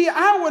can't be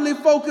outwardly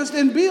focused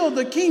and build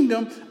the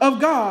kingdom of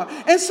God.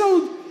 And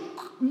so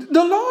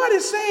the Lord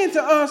is saying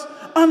to us,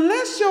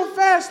 unless your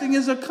fasting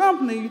is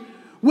accompanied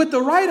with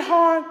the right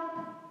heart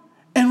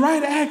and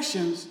right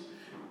actions,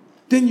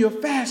 then you're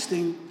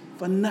fasting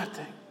for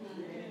nothing.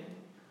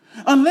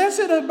 Unless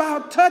it's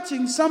about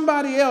touching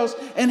somebody else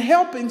and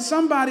helping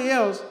somebody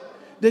else,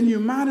 then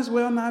you might as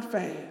well not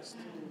fast.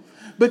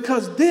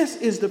 Because this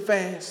is the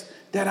fast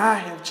that I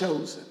have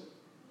chosen.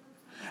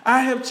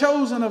 I have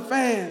chosen a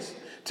fast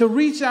to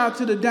reach out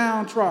to the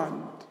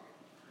downtrodden.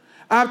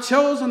 I've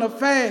chosen a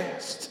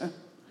fast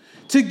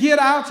to get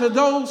out to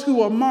those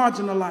who are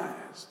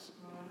marginalized.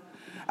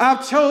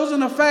 I've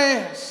chosen a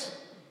fast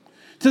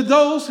to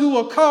those who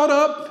are caught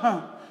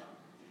up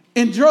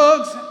in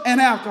drugs and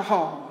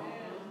alcohol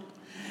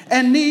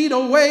and need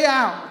a way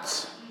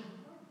out.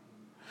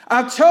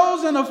 I've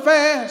chosen a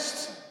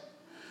fast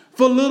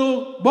for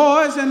little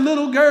boys and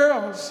little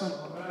girls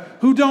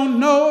who don't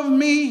know of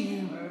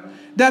me,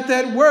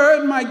 that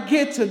word might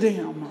get to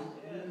them.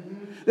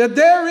 That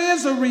there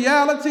is a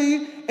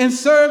reality in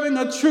serving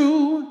a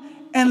true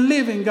and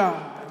living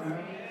God.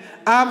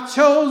 I've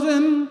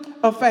chosen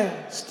a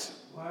fast.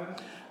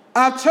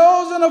 I've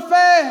chosen a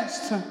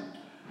fast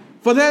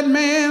for that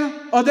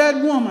man or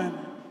that woman,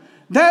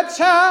 that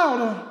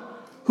child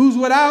who's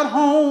without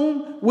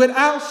home,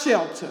 without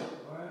shelter.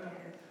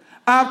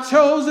 I've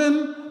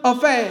chosen a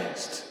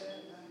fast.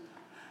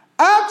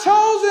 I've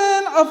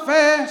chosen a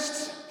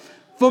fast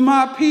for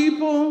my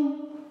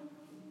people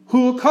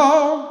who are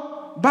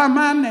called by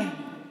my name,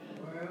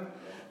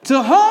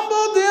 to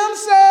humble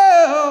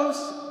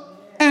themselves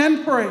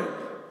and pray,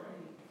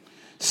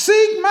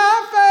 seek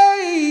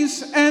my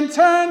face and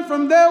turn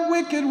from their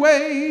wicked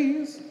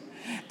ways,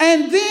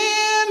 and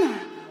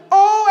then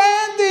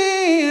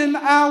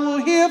I will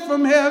hear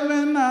from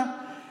heaven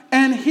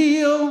and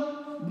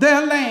heal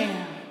their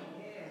land.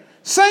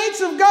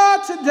 Saints of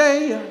God,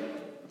 today,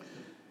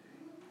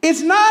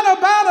 it's not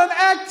about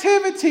an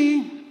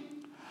activity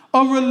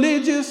or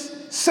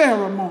religious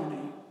ceremony,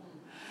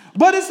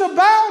 but it's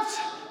about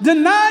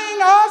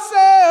denying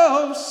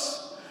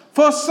ourselves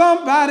for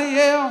somebody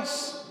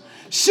else,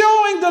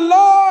 showing the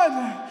Lord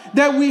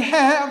that we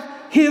have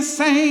his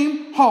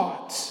same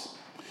heart.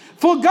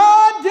 For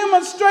God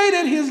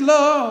demonstrated his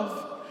love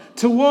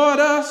toward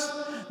us,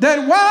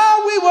 that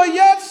while we were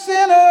yet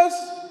sinners,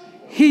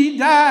 he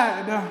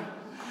died.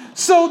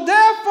 So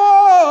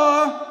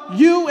therefore,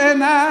 you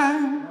and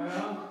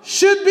I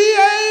should be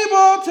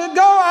able to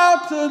go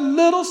out to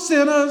little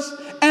sinners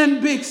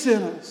and big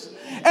sinners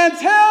and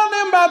tell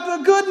them about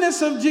the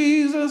goodness of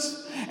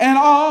Jesus and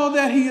all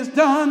that he has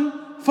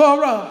done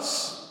for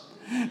us,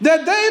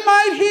 that they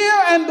might hear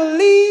and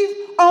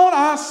believe on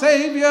our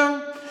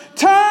Savior,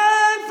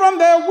 turn from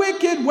their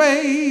wicked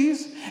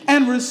ways,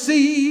 and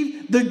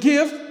receive the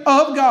gift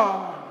of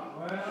God.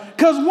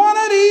 Because one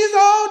of these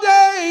old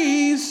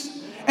days,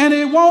 and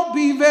it won't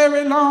be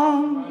very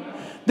long,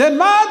 that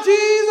my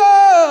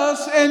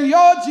Jesus and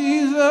your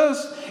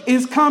Jesus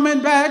is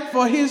coming back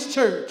for his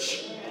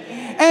church.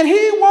 And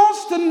he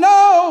wants to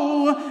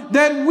know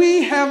that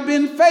we have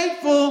been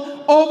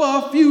faithful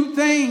over a few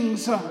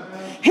things.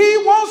 He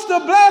wants to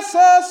bless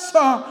us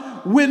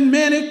with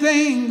many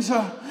things.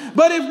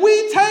 But if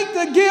we take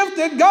the gift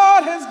that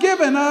God has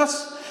given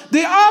us,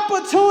 the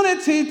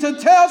opportunity to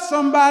tell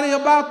somebody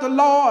about the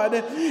Lord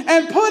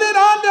and put it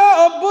under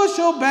a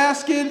bushel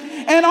basket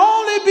and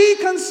only be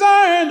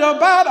concerned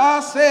about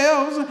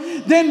ourselves,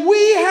 then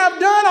we have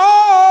done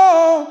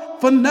all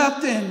for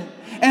nothing,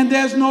 and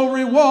there's no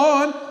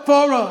reward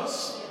for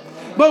us.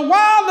 But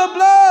while the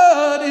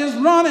blood is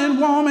running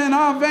warm in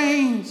our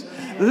veins,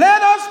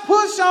 let us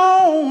push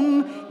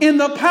on in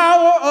the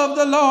power of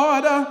the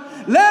Lord.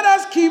 Let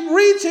us keep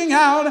reaching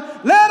out.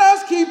 Let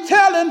us keep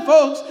telling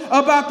folks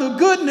about the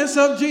goodness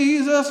of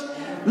Jesus.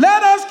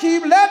 Let us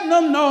keep letting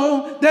them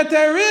know that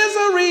there is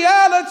a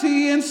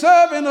reality in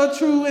serving a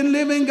true and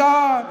living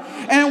God.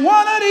 And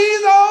one of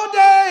these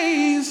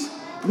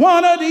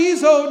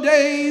old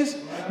days,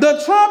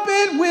 the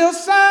trumpet will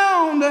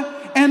sound,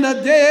 and the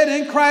dead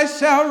in Christ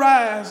shall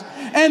rise,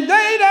 and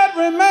they that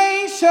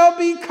remain shall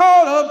be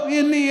caught up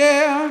in the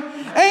air.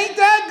 Ain't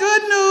that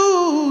good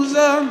news?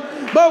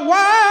 But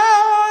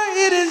while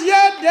it is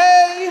yet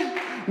day,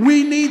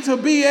 we need to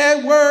be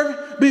at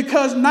work,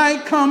 because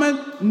night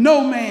cometh,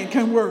 no man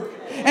can work.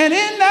 And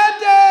in that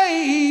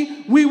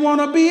day, we want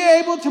to be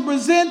able to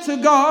present to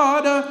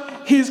God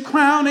his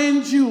crown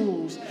and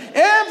jewels.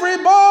 Every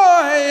boy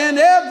and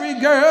every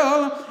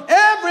girl,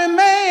 every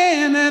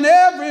man and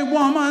every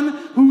woman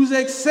who's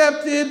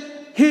accepted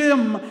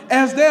him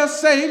as their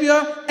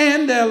Savior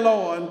and their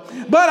Lord.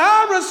 But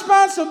our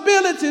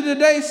responsibility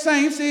today,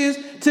 saints, is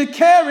to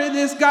carry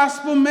this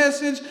gospel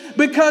message,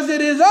 because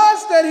it is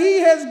us that he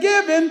has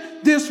given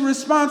this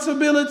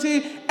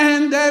responsibility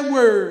and that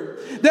word.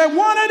 That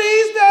one of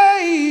these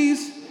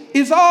days,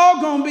 it's all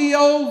going to be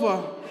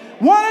over.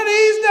 One of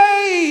these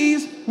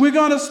days, we're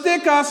going to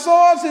stick our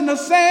swords in the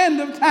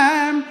sand of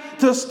time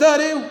to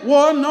study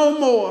war no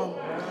more.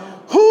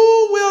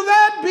 Who will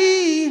that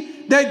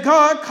be that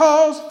God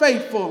calls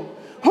faithful?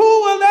 Who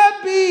will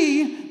that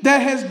be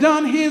that has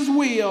done his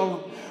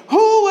will?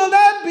 Who will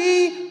that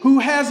be who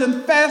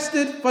hasn't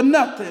fasted for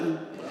nothing,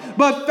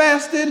 but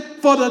fasted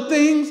for the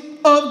things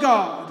of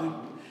God?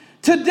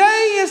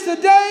 Today is the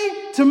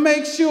day to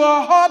make sure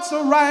our hearts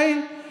are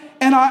right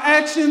and our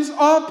actions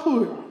are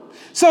pure,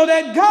 so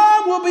that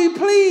God will be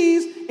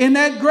pleased in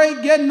that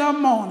great getting up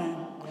morning.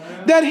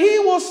 That he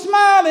will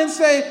smile and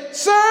say,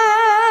 servant,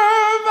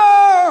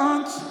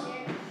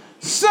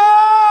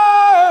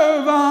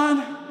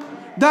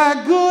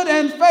 thy good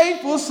and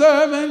faithful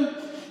servant.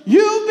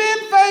 You've been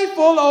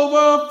faithful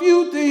over a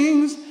few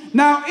things.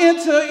 Now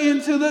enter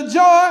into the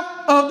joy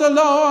of the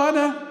Lord.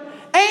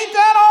 Ain't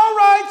that all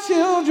right,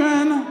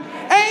 children?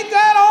 Ain't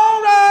that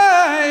all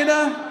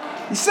right?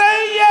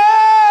 Say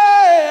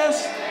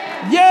yes,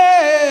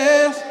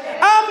 yes.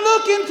 I'm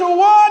looking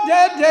toward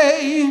that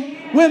day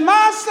when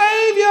my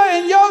Savior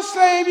and your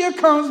Savior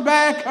comes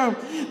back,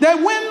 that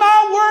when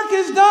my work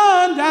is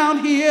done down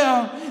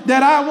here,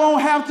 that I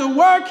won't have to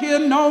work here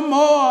no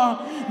more,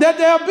 that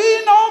there'll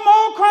be no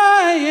more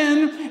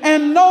crying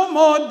and no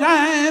more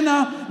dying,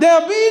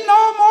 there'll be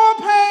no more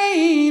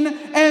pain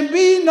and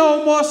be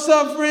no more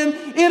suffering.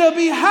 It'll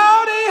be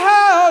howdy,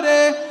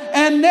 howdy,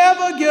 and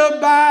never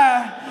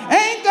goodbye.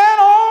 Ain't that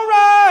all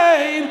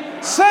right?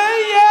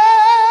 Say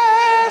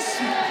yes,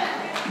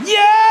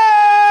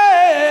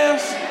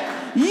 yes,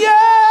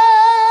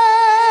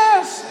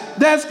 yes.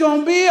 That's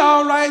going to be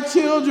all right,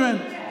 children,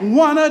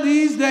 one of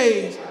these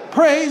days.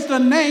 Praise the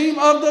name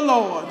of the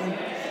Lord.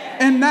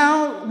 And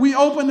now we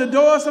open the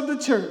doors of the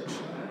church.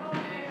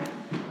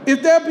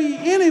 If there be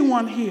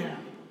anyone here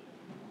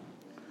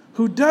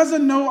who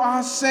doesn't know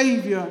our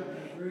Savior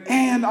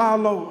and our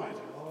Lord,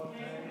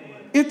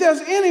 if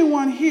there's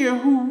anyone here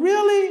who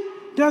really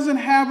doesn't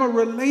have a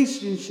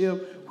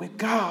relationship with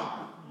God,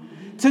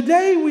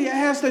 today we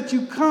ask that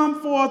you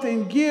come forth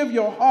and give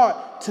your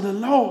heart to the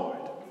Lord.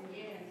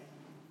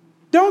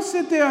 Don't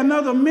sit there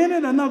another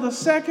minute, another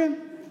second.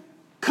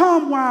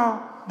 Come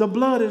while the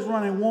blood is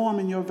running warm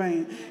in your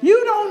veins.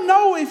 You don't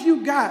know if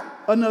you got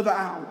another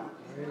hour.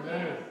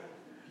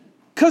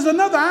 Because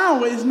another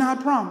hour is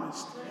not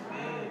promised.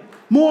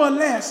 More or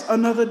less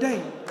another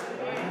day.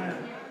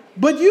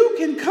 But you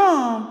can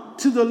come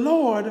to the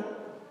Lord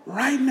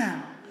right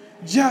now,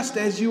 just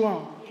as you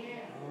are.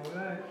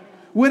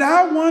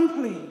 Without one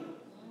plea.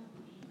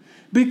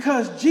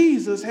 Because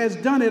Jesus has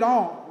done it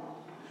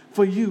all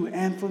for you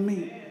and for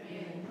me.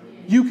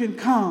 You can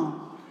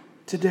come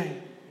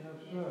today.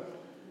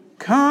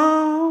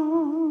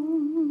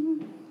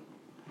 Come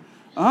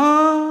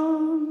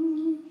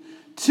unto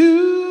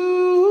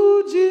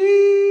Jesus.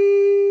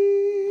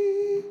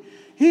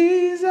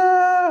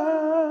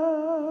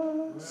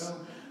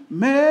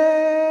 Make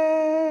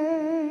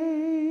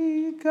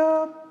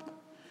up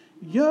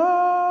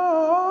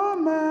your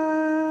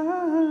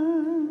mind.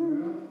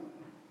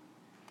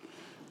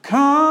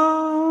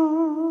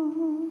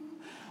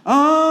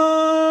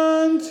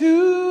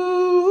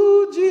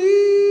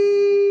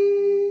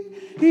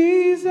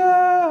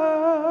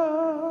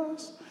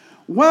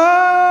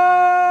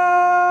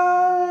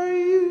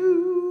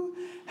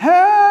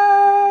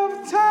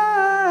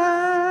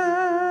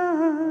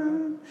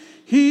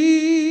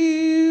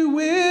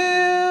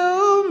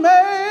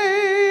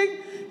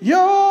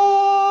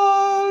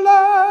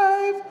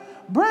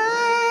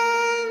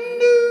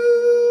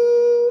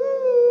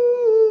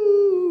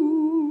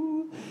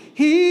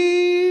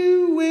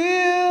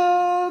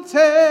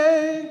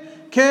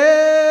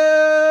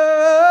 care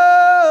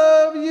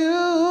of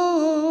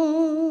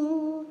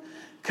you.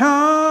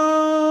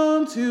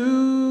 Come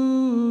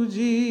to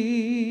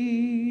Jesus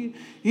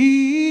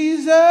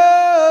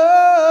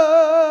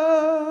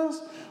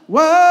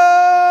while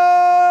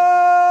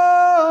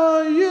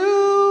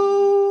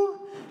you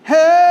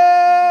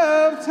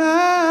have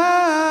time.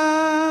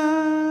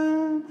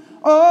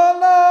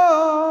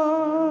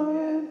 Oh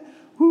Lord.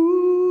 Ooh.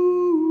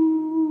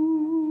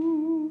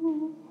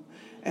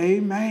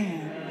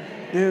 Amen.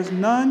 There's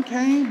none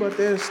came, but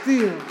there's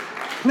still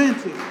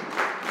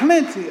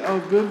plenty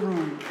of good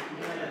room.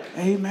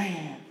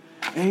 Amen.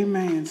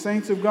 Amen.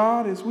 Saints of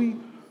God, as we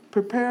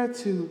prepare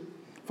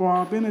for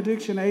our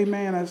benediction,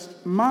 amen, as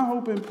my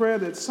hope and prayer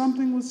that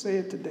something was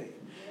said today,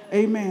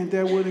 amen,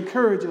 that would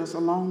encourage us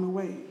along the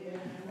way.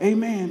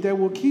 Amen. That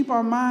will keep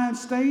our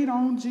minds stayed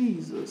on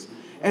Jesus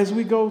as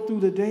we go through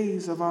the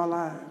days of our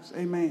lives.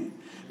 Amen.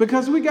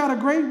 Because we got a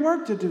great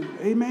work to do.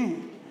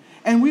 Amen.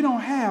 And we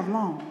don't have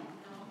long.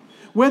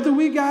 Whether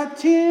we got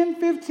 10,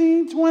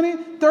 15,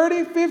 20,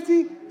 30,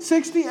 50,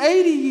 60,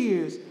 80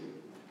 years,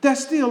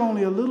 that's still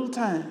only a little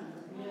time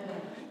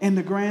in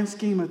the grand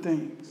scheme of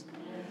things.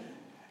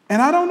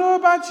 And I don't know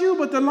about you,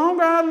 but the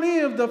longer I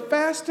live, the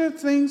faster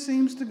things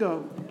seems to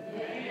go.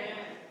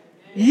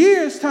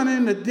 Years turn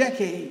into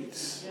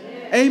decades.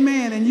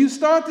 Amen. And you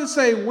start to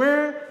say,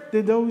 where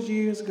did those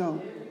years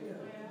go?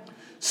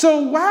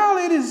 So while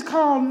it is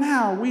called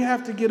now, we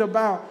have to get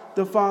about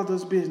the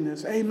Father's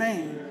business.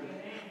 Amen.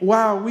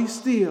 While we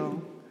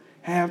still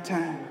have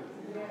time.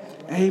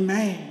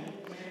 Amen.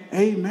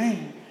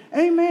 Amen.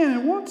 Amen.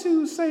 And want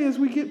to say as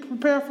we get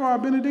prepared for our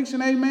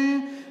benediction,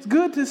 amen. It's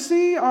good to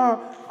see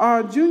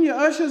our junior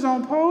ushers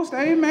on post.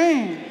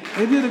 Amen.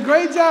 They did a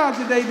great job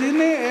today, didn't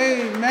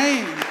they?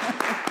 Amen.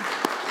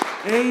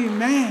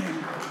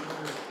 Amen.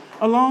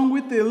 Along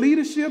with the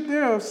leadership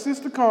there of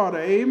Sister Carter.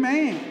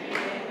 Amen.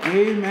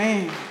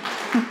 Amen.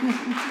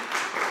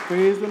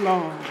 Praise the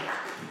Lord.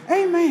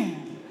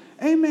 Amen.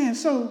 Amen.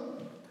 So,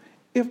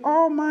 if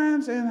all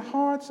minds and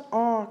hearts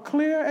are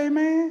clear,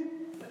 amen,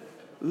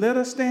 let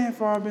us stand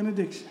for our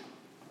benediction.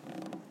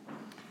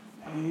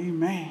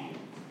 Amen.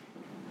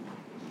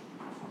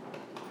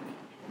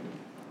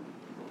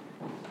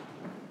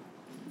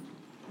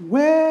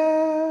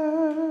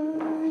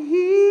 Where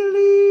he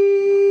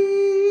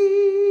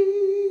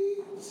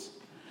leads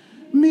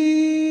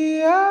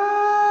me, I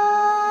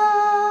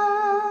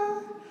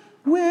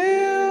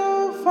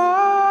will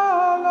follow.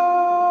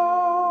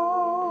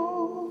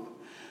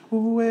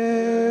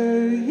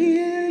 Where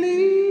he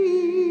leads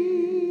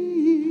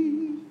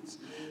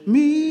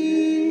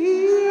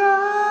me,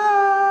 I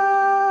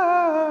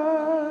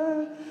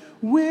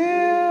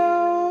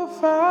will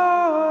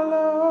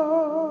follow.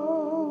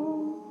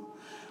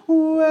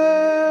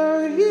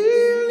 Where he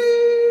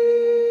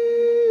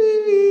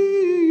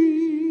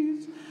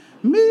leads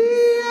me,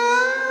 I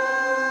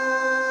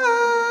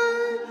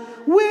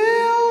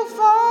will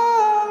follow.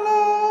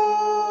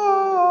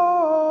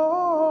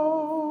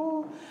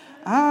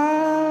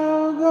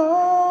 I'll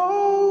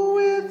go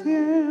with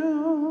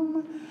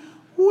him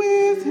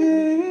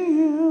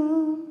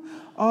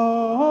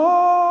all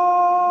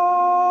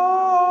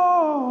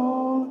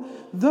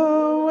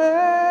the way.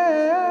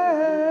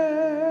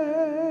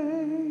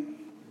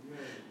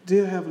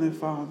 Dear Heavenly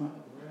Father,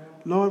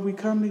 Lord, we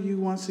come to you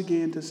once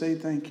again to say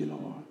thank you,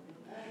 Lord.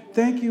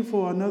 Thank you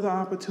for another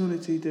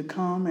opportunity to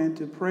come and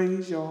to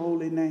praise your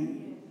holy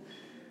name.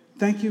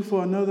 Thank you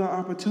for another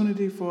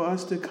opportunity for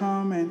us to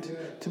come and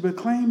to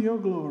proclaim your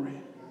glory,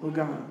 oh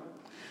God.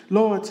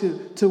 Lord,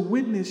 to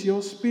witness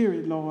your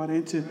spirit, Lord,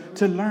 and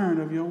to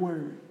learn of your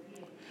word.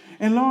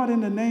 And Lord,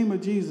 in the name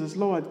of Jesus,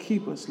 Lord,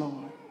 keep us,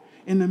 Lord,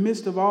 in the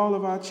midst of all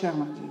of our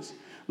challenges.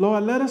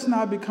 Lord, let us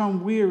not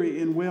become weary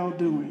in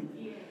well-doing.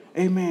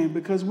 Amen.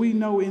 Because we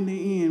know in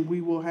the end we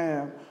will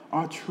have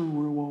our true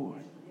reward.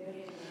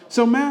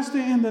 So, Master,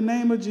 in the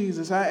name of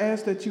Jesus, I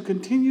ask that you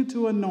continue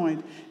to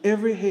anoint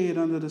every head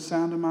under the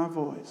sound of my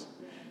voice,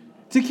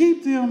 to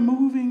keep them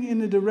moving in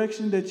the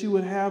direction that you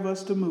would have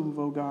us to move,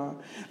 oh God.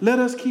 Let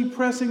us keep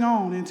pressing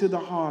on into the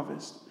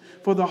harvest,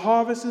 for the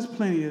harvest is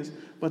plenteous,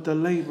 but the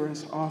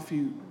laborers are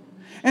few.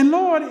 And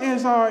Lord,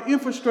 as our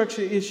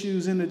infrastructure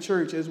issues in the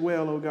church as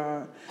well, oh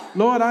God,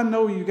 Lord, I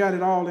know you got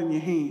it all in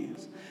your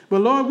hands. But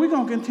Lord, we're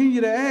going to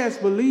continue to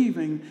ask,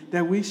 believing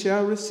that we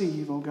shall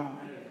receive, oh God.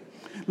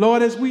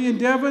 Lord, as we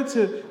endeavor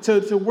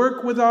to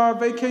work with our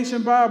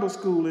Vacation Bible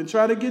School and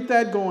try to get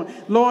that going,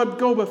 Lord,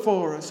 go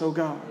before us, oh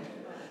God,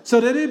 so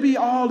that it be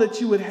all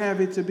that you would have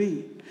it to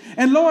be.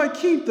 And Lord,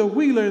 keep the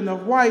Wheeler and the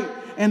White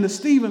and the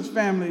Stevens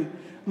family.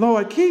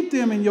 Lord, keep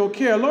them in your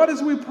care. Lord,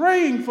 as we're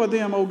praying for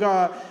them, oh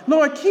God,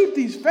 Lord, keep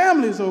these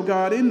families, oh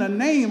God, in the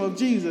name of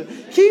Jesus.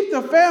 Keep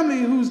the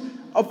family whose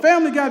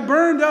family got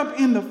burned up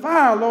in the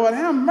fire, Lord.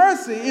 Have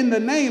mercy in the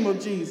name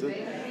of Jesus.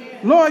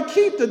 Lord,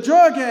 keep the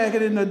drug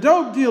addict and the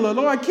dope dealer.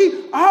 Lord, keep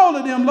all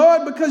of them,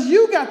 Lord, because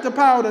you got the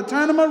power to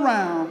turn them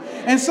around.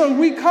 And so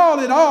we call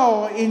it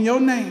all in your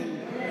name.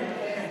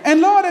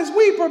 And Lord, as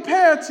we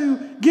prepare to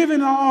give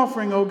in our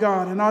offering, oh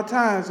God, and our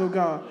tithes, oh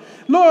God,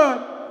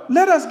 Lord,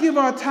 let us give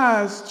our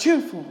tithes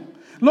cheerful.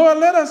 Lord,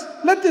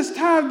 let this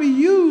tithe be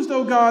used,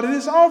 oh God, and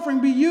this offering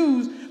be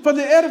used for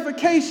the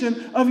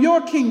edification of your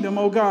kingdom,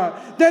 oh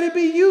God. That it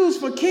be used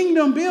for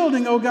kingdom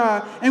building, oh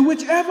God, in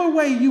whichever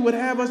way you would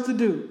have us to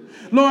do.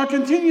 Lord,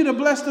 continue to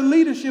bless the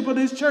leadership of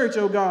this church,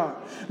 oh God.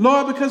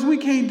 Lord, because we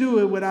can't do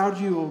it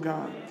without you, oh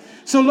God.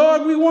 So,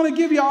 Lord, we want to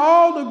give you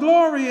all the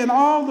glory and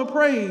all the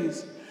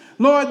praise.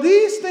 Lord,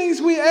 these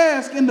things we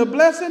ask in the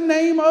blessed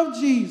name of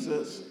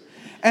Jesus.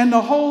 And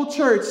the whole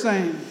church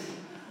saying,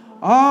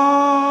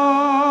 Amen.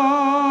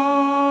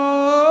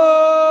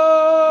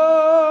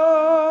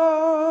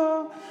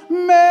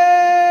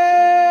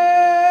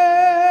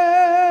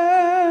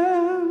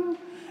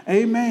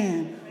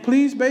 Amen.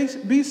 Please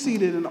be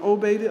seated and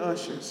obey the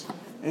ushers.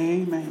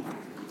 Amen.